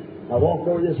there. I walked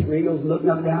over this reels, looking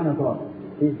up and down, and I thought,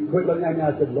 he quit looking at me.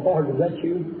 I said, Lord, is that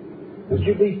you? Don't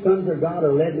you these sons of God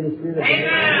are led to the Spirit of God?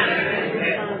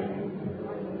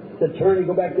 Said, turn and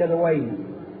go back the other way.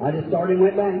 I just started and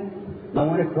went back. I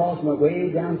went across, went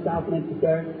way down South Memphis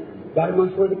there. Got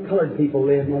amongst where the colored people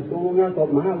live. And I was going on there. I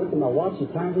thought, I looked at my watch. The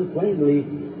time was plain to leave.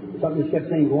 Something just kept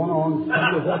saying, going on.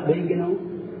 Something was up big, you know.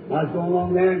 I was going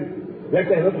along there. And there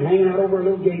they looked hanging out over a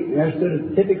little gate. And there stood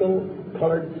a typical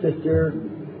colored sister.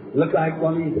 Looked like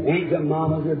one of these aunts and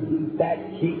mamas with fat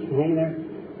cheeks hanging there.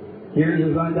 Tears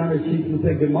was running down her cheeks and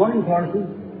said, good morning, parson.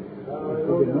 I said,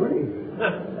 good morning.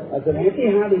 I said, Auntie,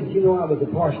 how did you know I was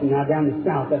a parson? Now, down the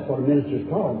South, that's what a minister's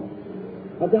called.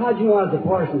 I said, how'd you know I was a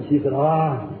parson? She said,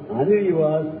 I knew you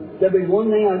was. Said, but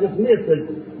one thing I just missed.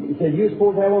 He said, you're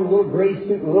supposed to have on a little gray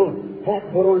suit and a little hat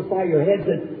put on the side of your head.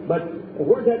 Said, but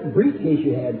where's that briefcase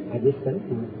you had? I just said it.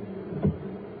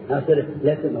 I said, it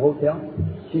left it in the hotel.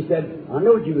 She said, I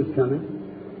knowed you was coming.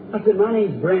 I said, my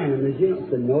name's Brandon. Did you know?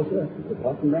 I said, no, sir. I said,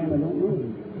 Parson Brandon, I don't know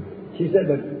you. She said,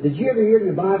 but did you ever hear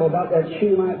in the Bible about that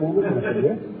Shunammite woman? I said,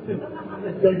 yes.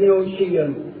 Said, you know,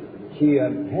 she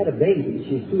had a baby.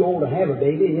 She's too old to have a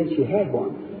baby, and yet she had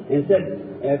one. And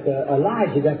said,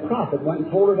 Elijah, that prophet, went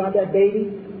and told her about that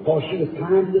baby because she was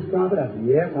kind to this prophet. I said,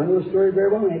 yes, I know the story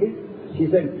very well, maybe. She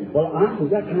said, well, I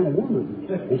was that kind of woman.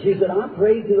 And she said, I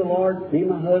prayed to the Lord, me and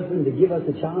my husband, to give us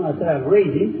a child. I said, I'd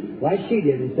raise him like she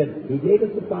did. And said, He gave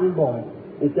us a fine boy.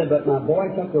 And said, but my boy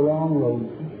took the wrong road.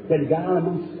 Said, he got out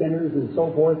amongst sinners and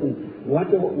so forth and went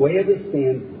the way of his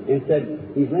sin. And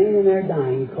said, he's laying in there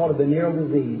dying. He caught a venereal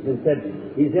disease. And said,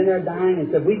 he's in there dying. And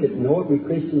said, we didn't know it, we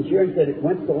Christians here. And said, it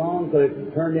went so long till it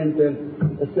turned into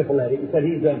a syphilitic. And said,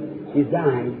 he's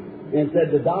dying. And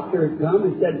said, the doctor had come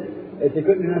and said, if they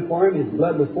couldn't do enough for him, his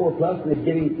blood was 4+, and they'd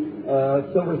give him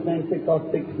silver thing,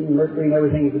 6/6, and mercury and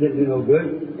everything, if it didn't do no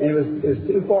good. And it was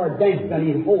too far advanced, and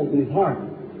he had holes in his heart.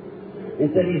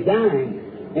 And said, he's dying.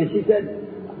 And she said,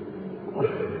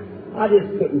 I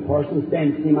just couldn't, Parson,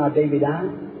 stand to see my baby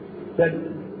die. Said,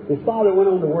 his father went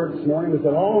on to work this morning. We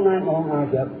said, all night long I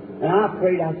was up, and I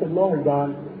prayed. I said, Lord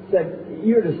God, said,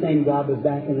 you're the same God as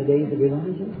back in the days of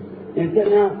Elijah. And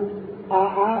said, now,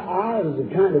 I was the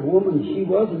kind of woman she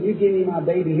was, and you give me my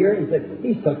baby here. And said,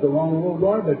 he's took the wrong road,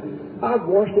 Lord, but I've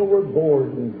washed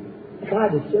overboard and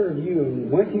tried to serve you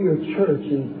and went to your church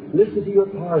and listened to your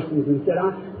parsons and said,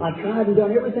 I tried and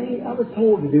done everything I was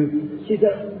told to do. She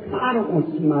said, I don't want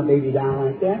to see my baby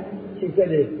die like that. She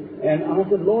said, and I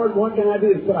said, Lord, what can I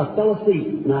do? He said, I fell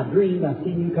asleep, and I dreamed I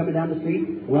seen you coming down the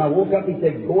street. When I woke up, he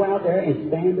said, go out there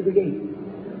and stand at the gate.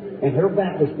 And her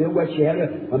back was still wet. She had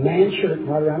a man's shirt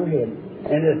tied around her head.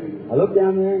 And I looked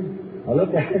down there, I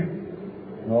looked at her.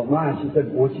 Oh, my. She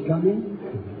said, won't you come in?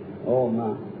 Oh,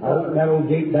 my. I opened that old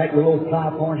gate back with a little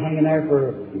tie horn hanging there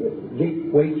for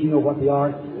gate weights, you know what they are.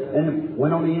 And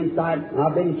went on the inside.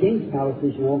 I've been in King's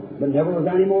Palaces, you know, but never was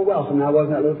any more welcome than I was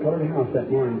in that little colored house that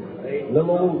morning.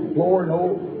 Little old floor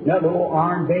and that little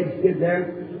iron bed stood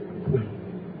there.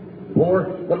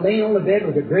 floor, but laying on the bed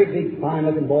was a great big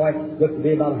fine-looking boy, looked to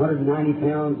be about 190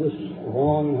 pounds, just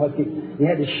strong and husky. He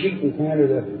had the sheet in his hand, or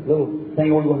the little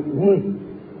thing over going,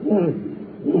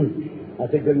 I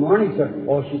said, good morning, sir.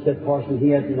 Oh, she said, Parson, he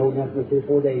hasn't known nothing for 3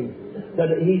 or 4 days. So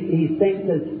he thinks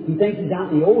he's out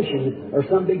in the ocean or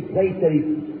some big place that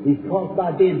he's crossed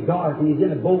by being dark, and he's in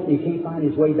a boat and he can't find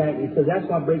his way back. And he says, that's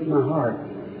what breaks my heart.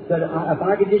 So if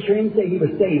I could just hear him say he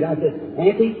was saved, I said,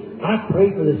 Auntie, I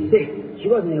pray for the sick. She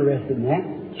wasn't interested in that.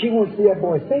 She wants to see that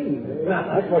boy saved.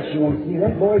 That's what she wants to see.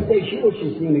 That boy saved. She wants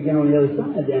to see him again on the other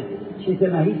side then. She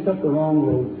said, now he took the wrong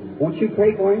road. Won't you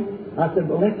pray for him? I said,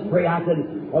 well, let's pray. I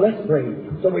said, well, let's pray.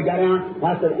 So we got down.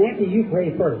 I said, Auntie, you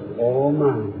pray first. Oh,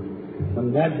 my.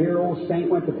 When that dear old saint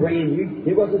went to praying,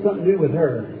 it wasn't something new with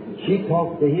her. She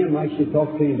talked to him like she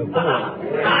talked to him before.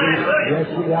 Yes,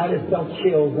 I just felt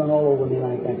chills run all over me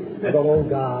like that. I thought, oh,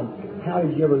 God, how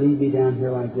did you ever leave me down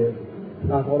here like this?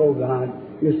 I thought, oh, God,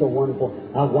 you're so wonderful.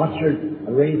 I watched her.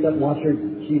 I raised up and watched her.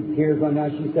 Tears run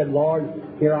down. She said, Lord,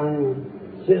 here I am.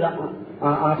 Said,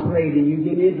 I prayed, and you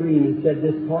gave me a dream and said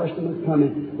this parson was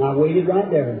coming. And I waited right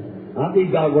there. I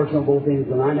believe God works on both ends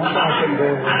of the line. That's why I couldn't go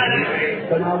ahead.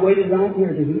 But I waited right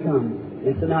here till he comes.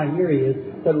 And so now here he is.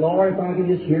 Said, Lord, if I can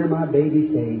just hear my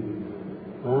baby saved,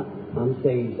 I'm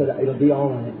saved. Said, it'll be all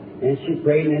right. And she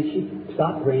prayed, and then she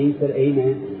stopped praying, said,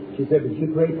 Amen. She said, would you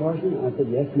pray, Parson? I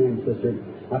said, yes, ma'am, sister.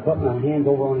 I put my hands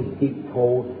over on his feet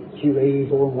cold. She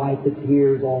raised over and wiped the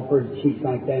tears off her cheeks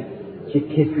like that. She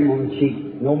kissed him on the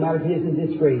cheek. No matter if he is in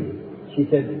disgrace. She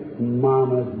said,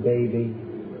 Mama's baby.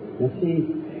 Now see,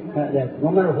 that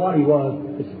no matter what he was,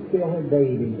 it's still her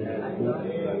baby.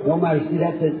 No matter, see,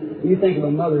 that's it. You think of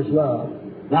a mother's love.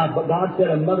 Now, but God said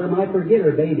a mother might forget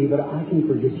her baby, but I can't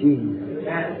forget you.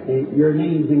 And your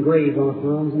name's engraved on the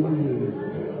palms of my hands.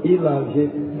 He loves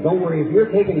you. Don't worry. If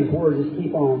you're taking his word, just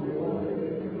keep on.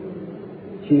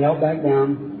 She knelt back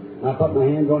down. I put my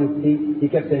hands on his feet. He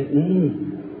kept saying,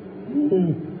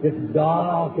 it's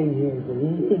dark in here.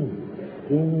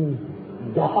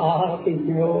 Dark in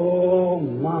here. Oh,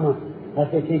 Mama. I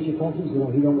said, can't you talk to him?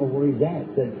 No, he don't know where he's at.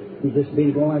 Said, he's just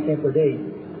been going like that for days.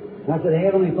 I said,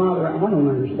 Heavenly Father, I don't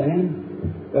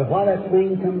understand. But why that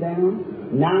plane come down?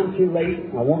 Now I'm too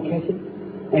late. I won't catch it.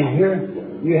 And here,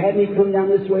 you had me come down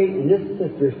this way, and this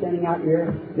sister standing out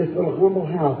here, this little humble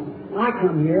house. I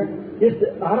come here.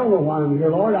 I don't know why I'm here,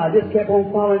 Lord. I just kept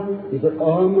on following. He said,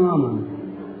 oh, Mama.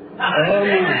 Oh,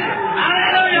 Mama.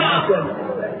 I said,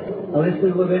 listen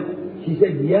a little bit. She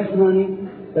said, yes, honey.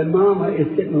 That Mama is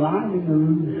sitting live in the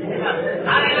room.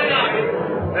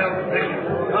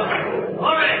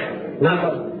 All right.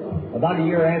 Well, about a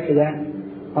year after that,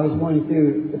 I was going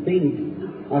through Phoenix.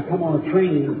 I come on a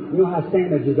train. You know how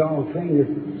sandwiches are on a train? They're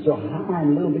so high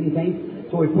and little bitty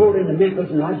things. So we pulled into Memphis,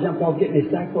 and I jumped off getting a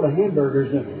sack full of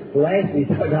hamburgers. And the last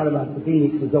piece I got about the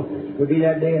Phoenix, and so it would be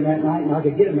that day and that night, and I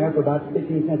could get them there for about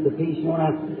 15 cents a piece. You know, and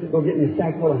I go get me a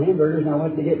sack full of hamburgers, and I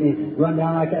went to get me run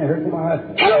down like that. I heard somebody,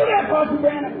 hello there, Parson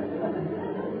Branham!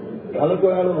 I looked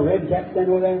over that little red chap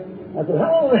standing over there. I said,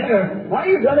 hello there. How are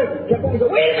you, brother? Kept on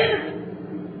saying, wait a minute!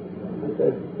 I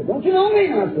said, don't you know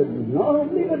me? And I said, no, I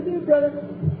don't believe I do, brother.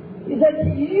 He said,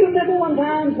 you remember one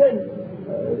time, said,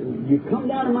 you come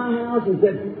down to my house and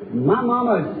said, my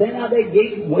mama is standing out that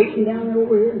gate waiting down there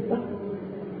over here and stuff.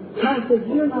 I said,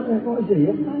 you're not that far. He said,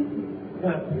 yes, ma'am.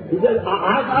 He said,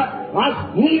 I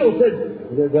was healed. Said,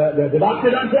 the doctor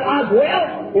done said I was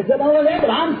well. He said, all of that, but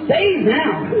I'm saved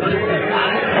now.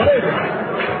 What is it?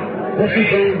 Listen,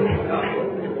 friends.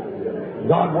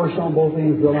 God works on both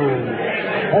ends of the line.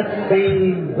 That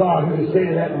same God who could say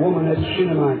to that woman, that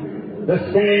Shunammite, the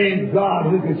same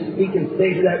God who could speak and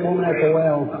say to that woman at the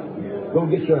well, go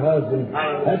get your husband.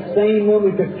 That same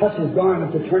woman could touch his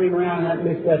garment to turn him around and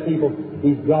mix that people.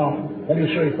 He's God. Let me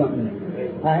show you something.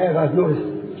 I've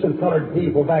noticed some colored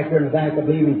people back there in the back. I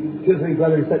believe in 2 or 3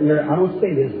 brothers sitting here. I don't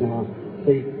say this now.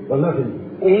 See, but look,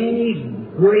 any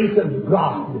grace of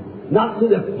God, not to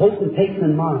the potentates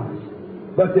and monarchs,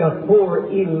 but to a poor,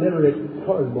 illiterate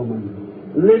colored woman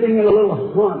living in a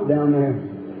little haunt down there.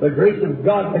 The grace of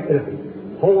God that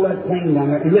could hold that plane down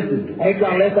there. And listen, after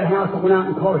I left the house, I went out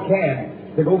and called a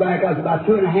cab to go back. I was about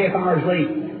 2.5 hours late.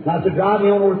 And I said, drive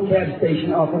me on over to the cab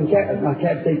station, from my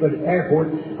cab station to the airport.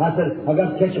 I said, I've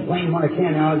got to catch a plane when I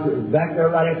can now. I was back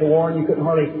there right after the war, and you couldn't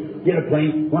hardly get a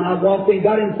plane. When I walked in,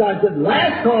 got inside, said,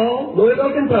 last call,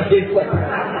 Louisville, Kentucky.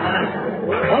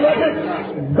 Well,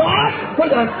 listen, God, for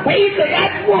the faith of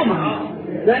that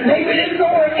woman that maybe didn't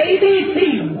know her ABC.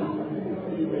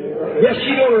 Yes,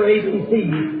 she knew her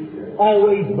ABC.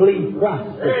 Always believe Christ.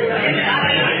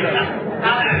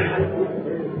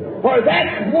 For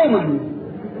that woman,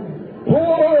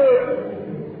 poor,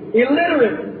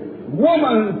 illiterate,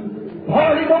 woman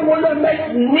hardly know where the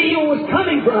next meal was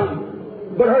coming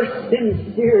from, but her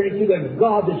sincerity to the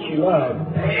God that she loved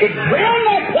to ground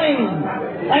that flame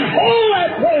and hold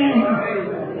that flame.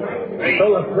 So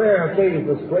the prayer of faith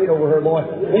was straight over her boy.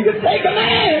 You could take a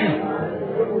man,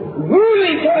 move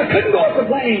him so I couldn't go up the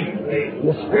flame.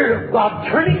 The Spirit of God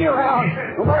turning you around.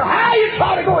 No matter how you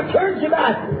try to go, it turns you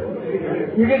back.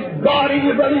 You get God in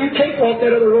you, brother, you can't walk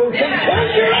that other road. So it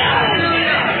turns you around.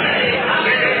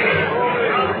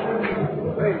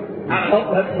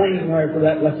 Help that flame there for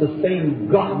that. That's the same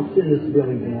God that's in this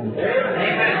building tonight.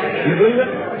 You believe it?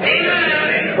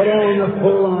 Amen. Put on the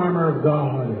full armor of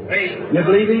God. You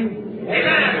believe Him?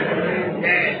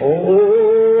 Amen. Oh,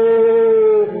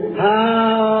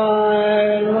 how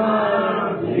I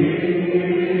love Jesus.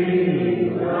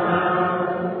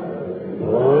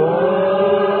 Oh,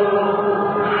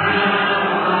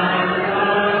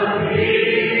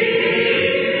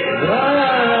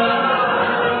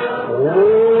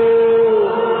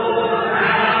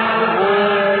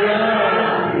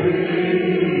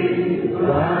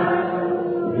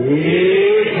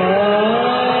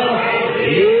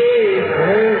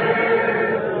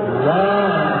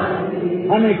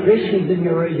 Christians in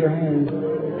you, raise your hand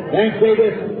and say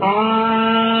this: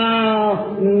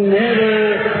 I'll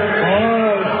never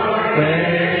forsake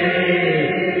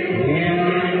Him.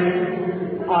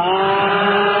 I'll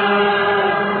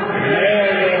never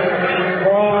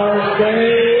forsake Him.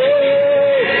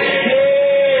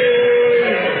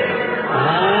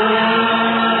 I'll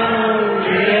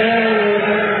never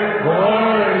forsake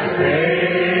Him.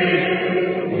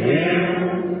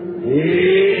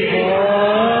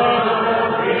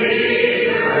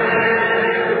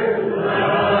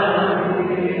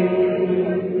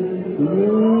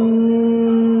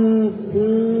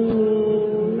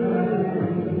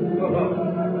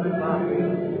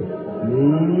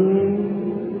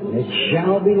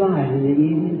 Be light in the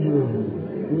evening time.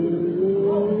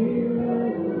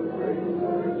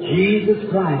 Jesus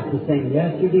Christ the same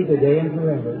yesterday, today, and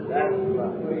forever.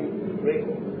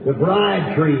 The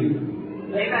bride tree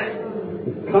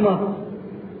has come up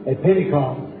at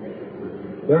Pentecost.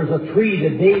 There's a tree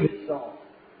that David saw.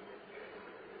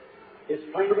 It's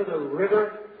planted with a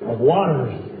river of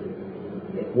waters.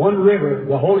 One river,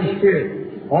 the Holy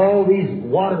Spirit. All these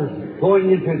waters going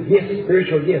into gifts,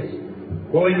 spiritual gifts,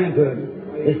 going into it.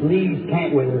 Its leaves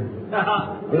can't wither.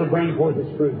 It'll bring forth its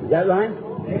fruit. Is that right?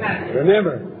 Amen.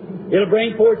 Remember, it'll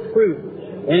bring forth its fruit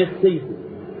in its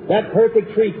season. That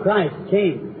perfect tree, Christ,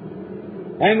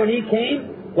 came. And when He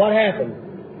came, what happened?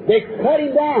 They cut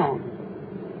Him down.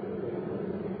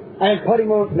 And put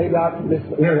Him on, maybe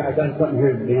here, I got something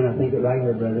here again, I think it right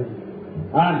here, brother.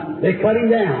 They cut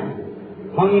Him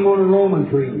down, hung Him on a Roman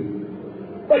tree.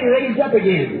 But He raised up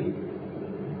again.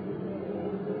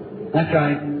 That's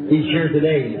right. He's here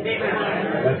today.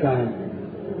 That's right.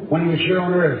 When He was here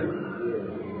on earth,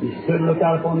 He stood and looked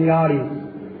out upon the audience.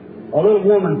 A little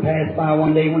woman passed by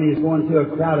one day when He was going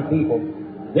through a crowd of people.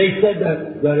 They said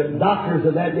that the doctors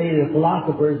of that day, the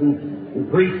philosophers and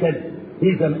priests said,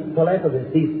 he's a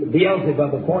telepathist, he's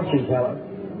Beelzebub, the fortune teller.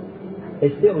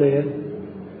 They still live.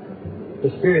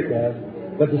 The Spirit does.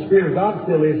 But the Spirit of God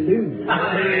still lives too.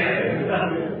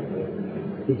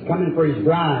 He's coming for His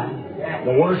bride.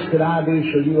 The worst that I do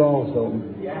shall you also.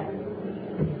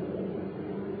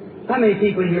 How many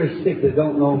people here are sick that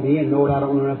don't know me and know that I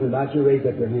don't know nothing about you? Raise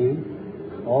up your hand.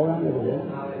 All around everywhere.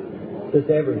 Just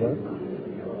everywhere.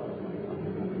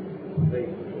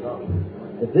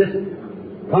 If this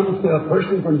comes to a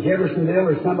person from Jeffersonville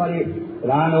or somebody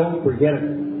that I know, forget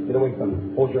it. Get away from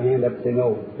it. Hold your hand up and say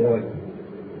no. Get away.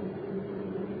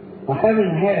 I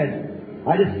haven't had.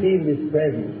 I just received His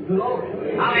presence.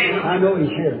 I know He's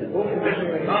here.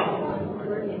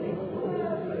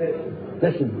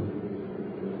 Listen.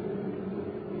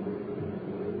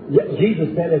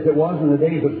 Jesus said, as it was in the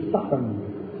days of Sodom,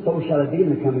 so shall it be in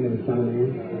the coming of the Son of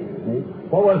Man.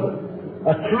 What was it?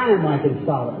 A time like in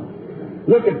Sodom.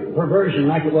 Look at perversion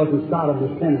like it was in Sodom,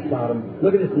 the sin of Sodom.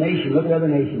 Look at this nation. Look at other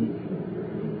nations.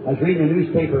 I was reading a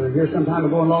newspaper here some time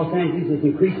ago in Los Angeles. It's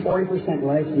increased 40%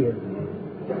 last year.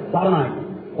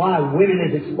 Sodomite. Why women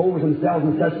has exposed themselves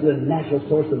and such the natural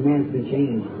source of man has been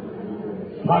changed.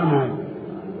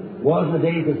 Sodomite was in the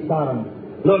days of Sodom.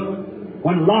 Look,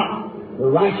 when Lot, the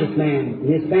righteous man,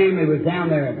 his family was down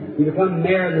there, he became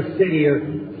mayor of the city or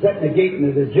set in the gate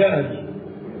and the judge,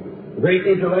 a great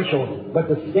intellectual, but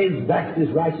the sins vexed his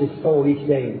righteous soul each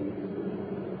day.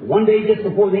 One day just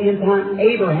before the end time,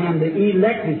 Abraham, the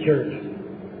elected church,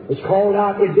 was called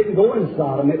out. It didn't go in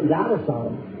Sodom, it was out of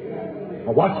Sodom.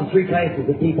 Now watch the three classes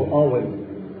of people always.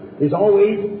 There's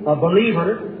always a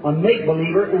believer, a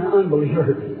make-believer, and an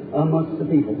unbeliever. amongst the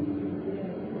people.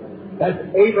 That's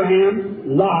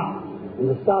Abraham, Lot, and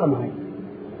the Sodomites.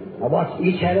 I watched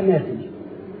each had a message.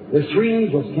 The 3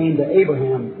 angels came to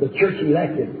Abraham, the church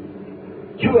elected.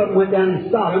 2 of them went down in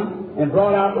Sodom and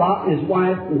brought out Lot and his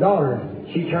wife and daughter.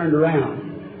 She turned around.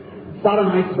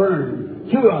 Sodomites burned.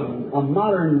 2 of them, a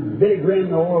modern Billy Graham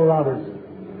and Oral Roberts.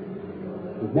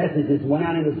 His messages went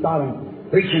out into Sodom,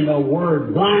 preaching the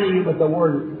Word, blinding them with the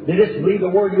Word. They just believe the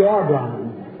Word, you are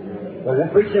blind. But the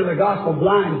preaching of the gospel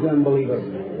blinds the unbeliever.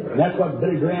 And that's what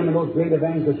Billy Graham and those great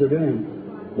evangelists are doing.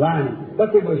 Blinding.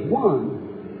 But there was one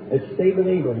that stayed with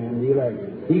Abraham, the elect.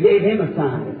 He gave him a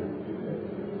sign.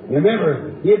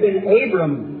 Remember, he had been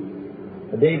Abram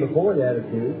a day before that or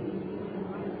two.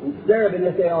 Sarah had been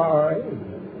S-A-R-R-A.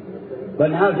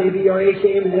 But now it's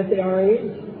A-B-R-H-A-M and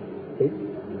S-A-R-A-H.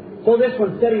 So this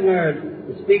one sitting there,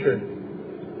 the speaker,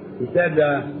 he said,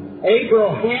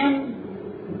 Abraham,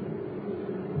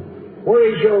 where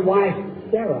is your wife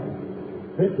Sarah?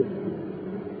 Princess.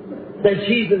 Said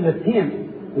she's in the tent,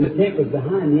 and the tent was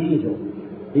behind the angel.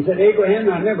 He said, Abraham,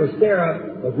 I remember Sarah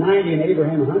was 90 and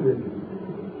Abraham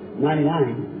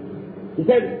 199. He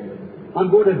said, I'm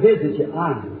going to visit you.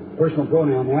 Personal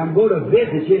pronoun there. I'm going to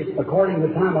visit you according to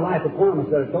the time of life of promise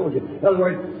that I told you. In other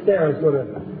words, Sarah's going to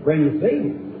bring this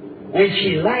baby. And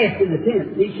she laughed in the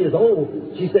tent. See, she's old.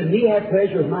 She said, me have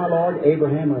pleasure with my Lord,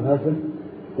 Abraham, her husband.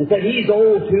 And said, he's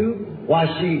old too. Why,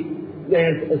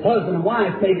 as husband and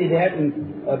wife, maybe they hadn't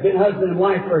been husband and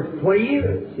wife for 20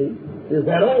 years. See? Is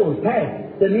that old,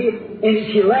 past. Said, and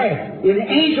she laughed. And the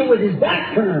angel with his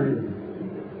back turned.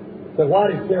 So why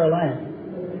did Sarah laugh?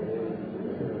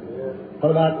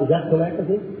 What about, is that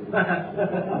telepathy?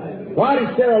 Why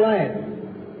did Sarah laugh?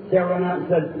 Sarah ran out and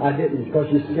said, I didn't, because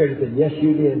she's scared. He said, yes,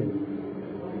 you did.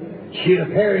 She'd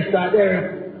have perished right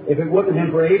there if it wouldn't have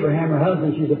been for Abraham, her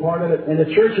husband. She's a part of it. And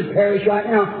the church would perish right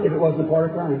now if it wasn't a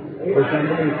part of Christ.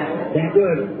 Can't do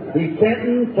it. He can't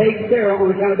take Sarah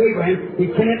on account of Abraham. He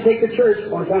can't take the church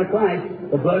on account of Christ.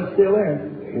 The blood's still there.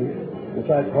 That's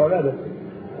right, it's part of it.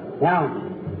 Now,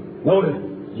 notice,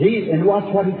 Jesus, and watch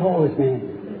what he called this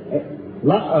man.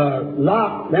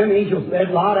 Lot, them angels said,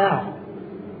 Lot out.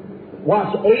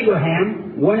 Watch,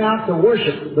 Abraham went out to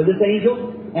worship with this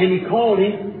angel, and he called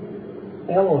him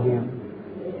Elohim.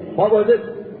 What was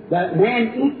it? That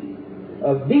man eat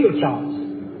veal chops,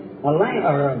 a lamb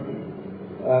or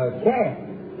a calf,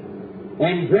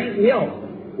 and drink milk,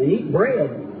 and eat bread,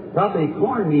 probably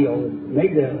cornmeal,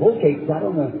 maybe the whole cakes out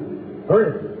on the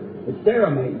earth that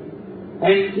Sarah made.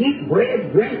 And eat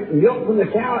bread, drink milk from the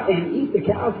cow, and eat the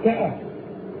cow's calf.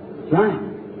 That's right.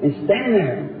 And stand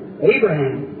there,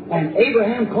 Abraham. And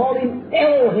Abraham called him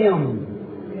Elohim.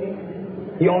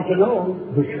 He ought to know.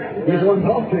 He's the one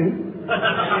talking to him.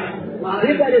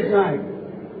 See if that is right.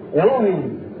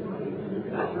 Elohim.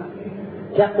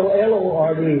 Capital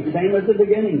L-O-R-D. Same as the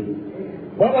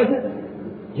beginning. What was it?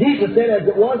 Jesus said, as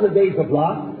it was the days of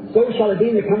Lot, so shall it be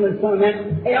in the coming of the Son of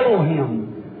Man.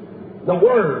 Elohim. The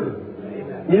Word.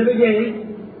 In the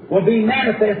beginning will be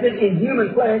manifested in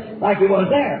human flesh like it was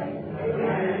there.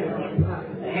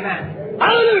 Amen.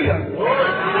 Hallelujah!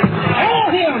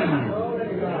 Elohim!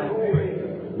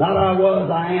 Not I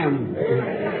was, I am.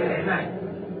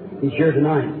 He's here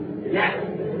tonight.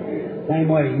 Same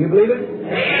way. You believe it?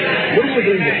 Will you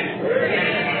believe it?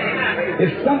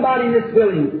 If somebody in this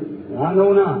building, I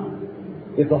know not,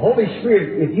 if the Holy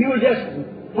Spirit, if you would just,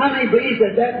 how many believe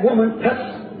that woman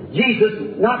touched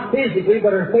Jesus, not physically,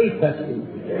 but her faith touched him?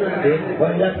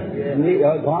 Wasn't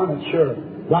that garment? Sure.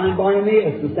 Blind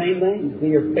Bartimaeus, the same thing. See,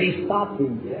 your face stopped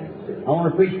him. I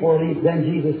want to preach for you. Then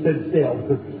Jesus stood still.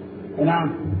 And now,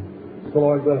 the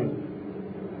Lord willing.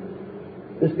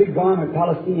 This big garment,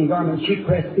 Palestinian garment, she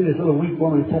pressed through this little weak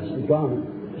woman and touched his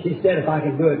garment. She said, if I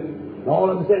can do it. And all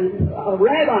of them said, a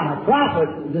rabbi, a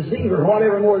prophet, deceiver,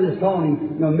 whatever more this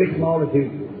calling him, mixed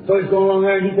multitude. So he's going along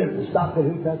there and he said, stop, said,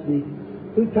 who touched me?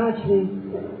 Who touched me?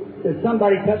 Said,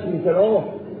 somebody touched me. He said,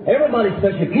 oh, everybody's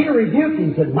touched me. Peter rebuked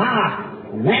him. He said, my.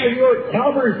 A man of your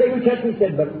caliber and say who touched me,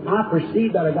 said, but I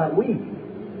perceived that I got weak.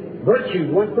 Virtue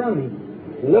went from me.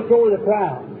 He looked over the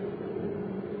crowd,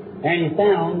 and he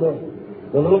found the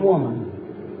little woman.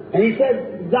 And he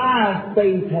said, thy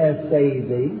faith has saved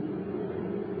thee.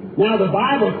 Now the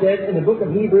Bible says in the book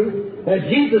of Hebrews that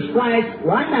Jesus Christ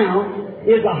right now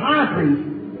is a high priest.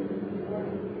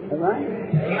 All right?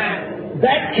 Amen.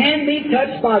 That can be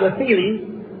touched by the feeling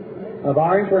of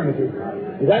our infirmity.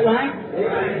 Is that right?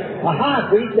 Amen. A high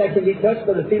priest that can be touched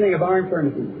by the feeling of our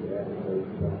infirmity.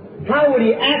 How would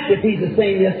he act if he's the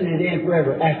same yesterday, today, and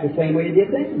forever? Act the same way he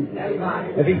did then.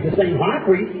 If he's the same high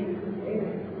priest,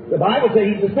 the Bible says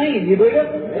he's the same. Do you believe it?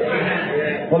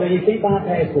 Amen. Well, then you can't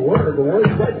bypass the Word. The Word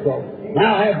said so.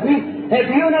 Now, have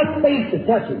you enough faith to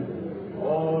touch Him?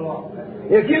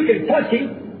 If you can touch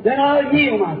Him, then I'll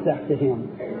yield myself to Him.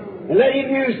 And let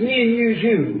Him use me and use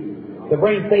you to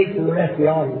bring faith to the rest of the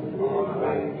audience.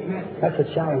 That's a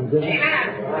challenge, isn't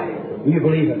it? Do you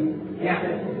believe it?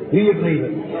 Do you believe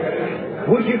it?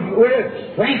 Would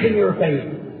it strengthen your faith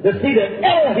to see that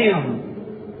Elohim,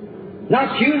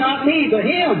 not you, not me, but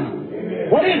Him.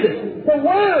 What is it? The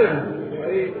Word.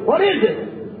 What is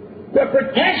it? The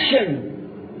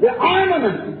protection, the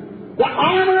armament, the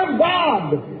armor of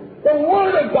God, the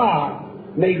Word of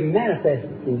God made manifest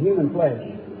in human flesh.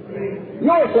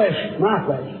 Your flesh, my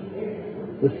flesh,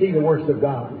 to see the works of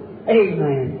God.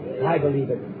 Amen. I believe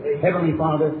it. Heavenly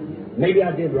Father, maybe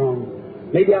I did wrong.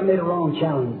 Maybe I made a wrong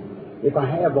challenge. If I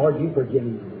have, Lord, you forgive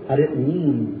me. I didn't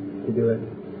mean to do it.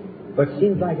 But it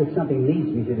seems like it's something leads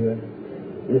me to do it.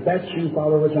 And if that's true,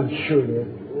 Father, which I'm sure it is,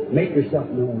 make yourself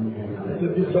known.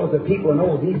 So that the people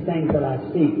know these things that I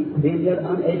speak, being yet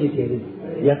uneducated,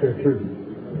 yet they're true.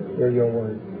 They're your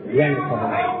word. Grant it,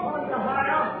 Father.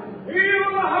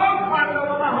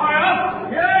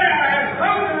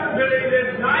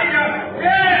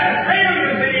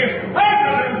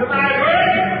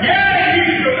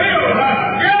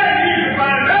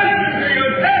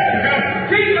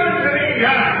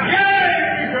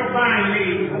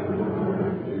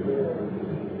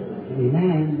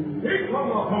 Amen.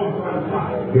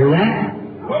 Hear that?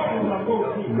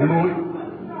 Remember when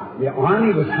the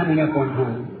army was coming up one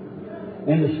time,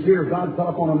 and the Spirit of God fell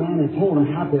upon a man and told him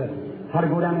how to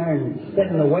go down there and set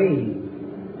in the way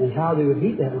and how they would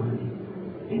beat that army.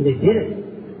 And they did it.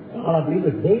 Well, I believe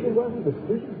it was David, was it?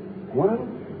 Was one of them?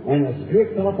 And the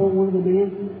Spirit fell upon one of the men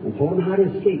and told him how to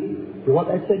escape. So what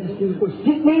that said to Stephen was,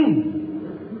 seek me.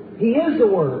 He is the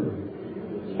Word.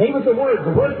 Stay with the Word.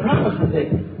 The Word promises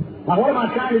it. Now what am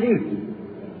I trying to do?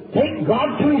 Take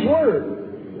God to His Word.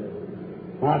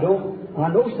 I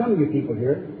know some of you people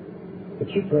here, but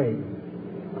you pray.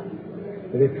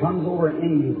 If it comes over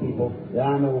any of you people that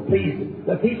I know, please,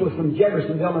 the people from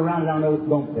Jeffersonville and around it I know,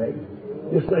 don't pray.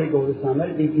 Just let it go this time. Let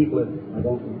it be people that I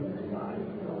don't know.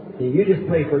 See, you just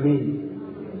pray for me.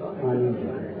 I need you.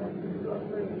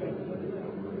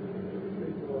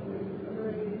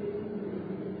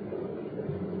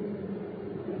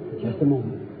 Just a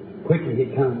moment. Quickly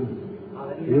it comes.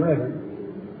 Be reverent.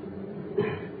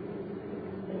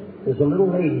 There's a little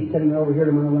lady sitting over here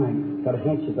to my right. Got a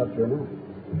handkerchief up to her mouth.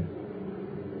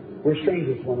 We're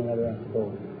strangers to one another, I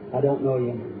suppose. I don't know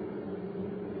you.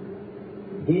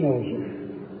 He knows you.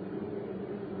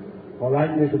 All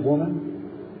right, there's a woman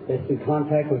that's in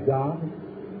contact with God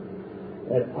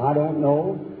that I don't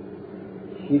know.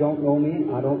 She don't know me,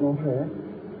 and I don't know her.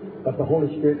 But the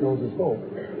Holy Spirit knows us both.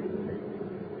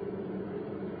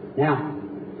 Now,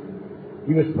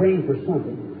 you was praying for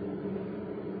something.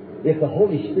 If the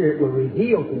Holy Spirit will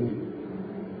reveal to me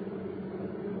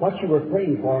what you were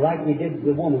praying for, like we did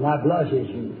the woman, my blood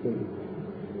issues,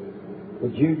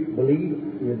 would you believe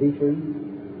you'll be free?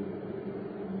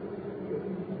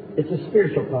 It's a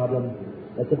spiritual problem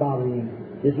that's bothering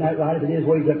you. Isn't that right? If it is,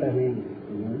 raise up that hand.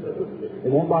 It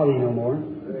won't bother you no more.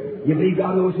 You believe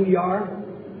God knows who you are?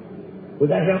 Would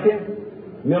that help you?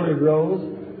 Mildred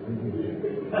Rose.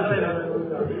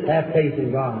 Have faith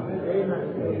in God.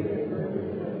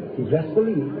 You just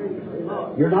believe.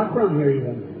 You're not from here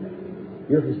even.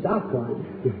 You're from South Carolina.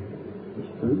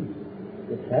 It's true.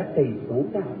 Just have faith.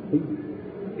 Don't doubt.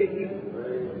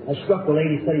 I struck the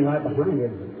lady sitting right behind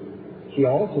her. She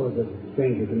also is a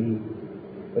stranger to me.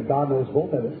 But God knows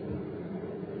both of us.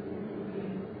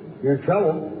 You're in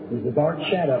trouble. There's a dark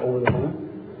shadow over the woman.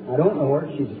 I don't know her.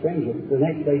 She's a stranger. The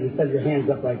next lady, set your hands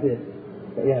up like this.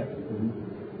 But yes.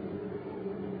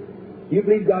 Do you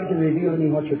believe God can reveal to me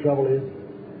what your trouble is?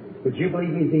 Would you believe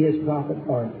me to be His prophet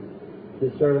or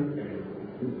His servant?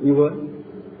 You would?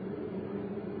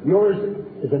 Yours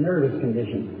is a nervous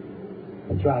condition.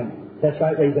 That's right. That's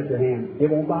right. Raise up your hand. It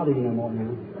won't bother you no more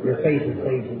now. Your faith is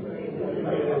saving.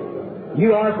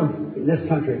 You are from this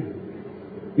country.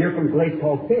 You're from a place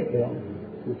called Fayetteville.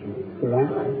 Right?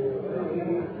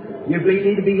 You believe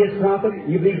me to be His prophet?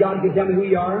 You believe God can tell me who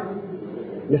you are?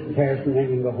 Mrs. Harrison, then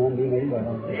you can go home being made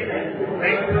well.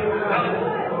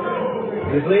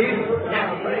 You believe?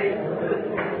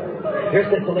 Here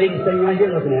sits a lady sitting right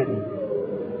here looking at me.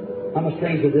 I'm a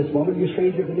stranger to this woman. You a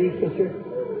stranger to me, sister?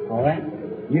 All right.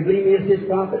 You believe me as His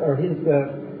prophet or His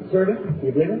servant?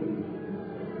 You believe it?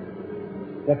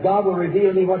 If God will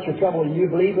reveal to me what's your trouble, do you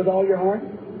believe with all your heart?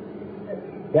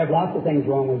 You have lots of things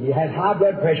wrong with you. You have high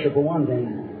blood pressure for one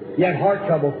thing. You have heart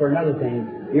trouble for another thing.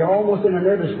 You're almost in a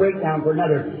nervous breakdown for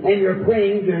another. And you're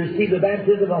praying to receive the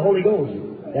baptism of the Holy Ghost.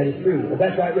 That is true. If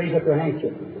that's right, raise up your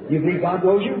handkerchief. You believe God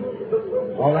knows you?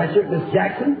 All right, sir. Miss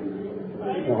Jackson?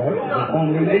 All right. It's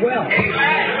going to be made well. You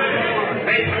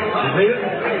believe it?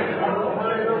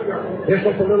 There's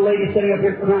just a little lady sitting up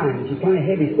here crying. She's kind of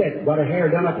heavy set. Got her hair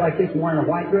done up like this and wearing a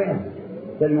white dress.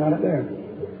 Sitting right up there.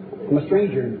 I'm a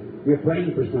stranger. You're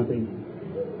praying for something.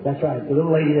 That's right. The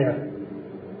little lady there.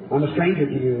 I'm a stranger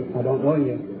to you. I don't know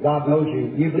you. God knows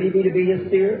you. You believe me to be His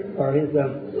spirit or His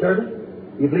servant?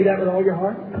 You believe that with all your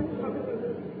heart?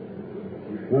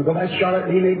 You want to go back to Charlotte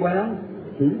and be made well?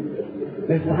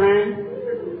 Mrs. Hine?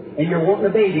 And you're wanting a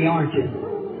baby, aren't you?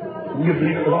 You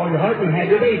believe it with all your heart and have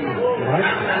your baby. Right?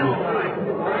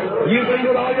 You believe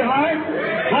with all your heart?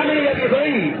 How many of you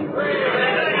believe?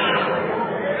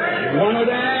 One of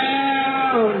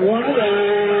them. One of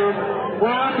them.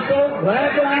 I'm so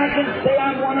glad that I can say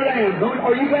I'm one of them.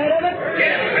 Are you glad of it?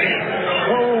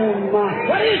 Oh my.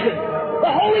 What is it?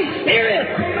 The Holy Spirit.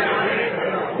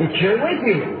 It's here with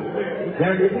you.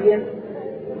 There it is again.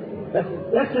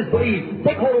 Let's just believe.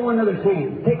 Take hold of one another's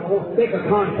hand. Take a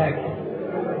contact.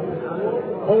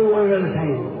 Hold one another's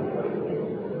hand.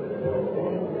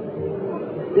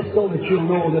 Just so that you'll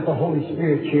know that the Holy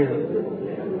Spirit's here.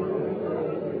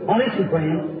 Now listen,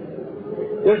 friends.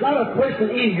 There's not a person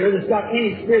in here that's got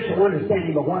any spiritual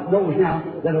understanding but what knows now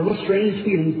that a little strange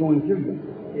feeling's going through you.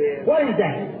 What is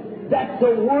that? That's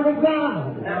the Word of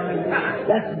God.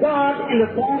 That's God in the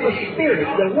form of Spirit,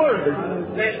 the Word.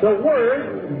 The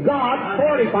Word, God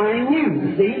fortifying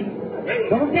you, see?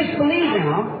 Don't just believe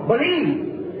now, believe.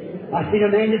 I seen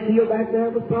a man that's healed back there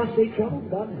with prostate trouble.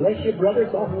 God bless you, brother.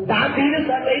 It's all diabetes,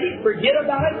 that lady. Forget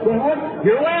about it. Go on.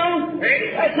 You're well.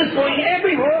 That's just going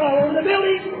everywhere, all over the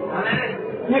building.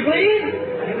 You believe?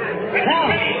 Now,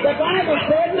 the Bible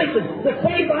said, listen, the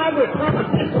same Bible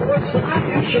promised this, the works that I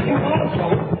do should do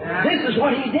also. This is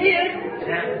what He did.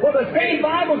 For the same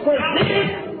Bible says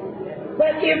this,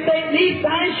 that if these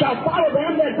signs shall follow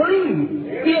them that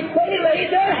believe, if they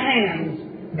lay their hands.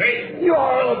 You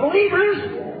are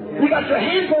believers. You got your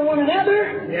hands on one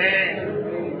another.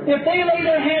 If they lay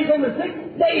their hands on the sick,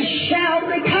 they shall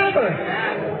recover.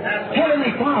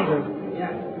 Heavenly Father,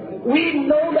 we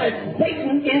know that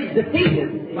Satan is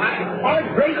defeated.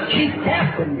 Our great chief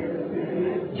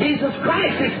captain, Jesus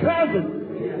Christ, is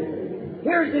present.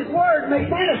 Here's His Word made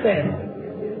manifest.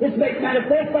 It's made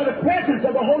manifest by the presence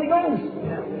of the Holy Ghost.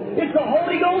 It's the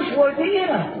Holy Ghost working in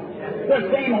us. The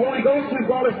same Holy Ghost who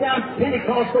brought us down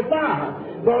Pentecostal fire,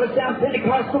 brought us down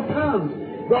Pentecostal tongues,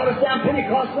 brought us down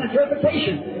Pentecostal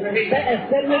interpretation, as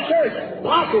said in the church,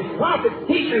 apostles, prophets,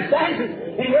 teachers, evangelists,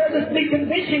 and here's this big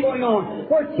convention going on,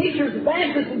 where teachers,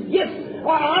 evangelists, and gifts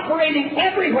are operating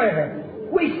everywhere.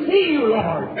 We see you,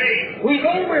 Lord. We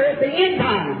know we're at the end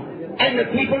time, and the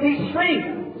people need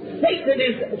strength. Satan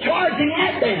is charging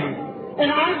at them. And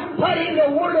I'm putting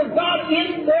the Word of God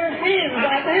in their hands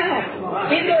right now,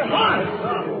 in their hearts.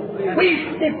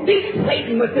 We defeat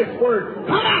Satan with this Word.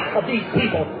 Come out of these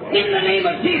people in the name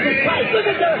of Jesus Christ. Look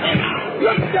at their hands.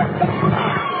 Look at their hands.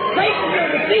 Satan,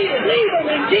 you're defeated. Leave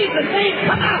them in Jesus' name.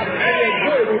 Come out. And you're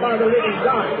worthy by the living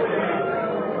God.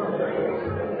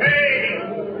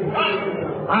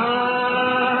 I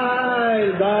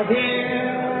love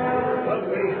Him.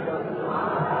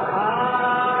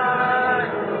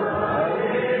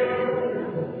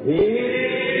 He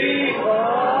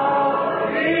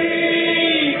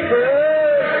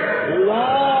first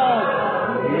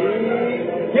loved me.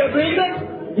 You believe it?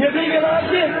 You believe it like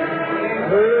this?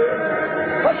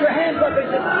 Put your hands up and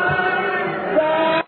say,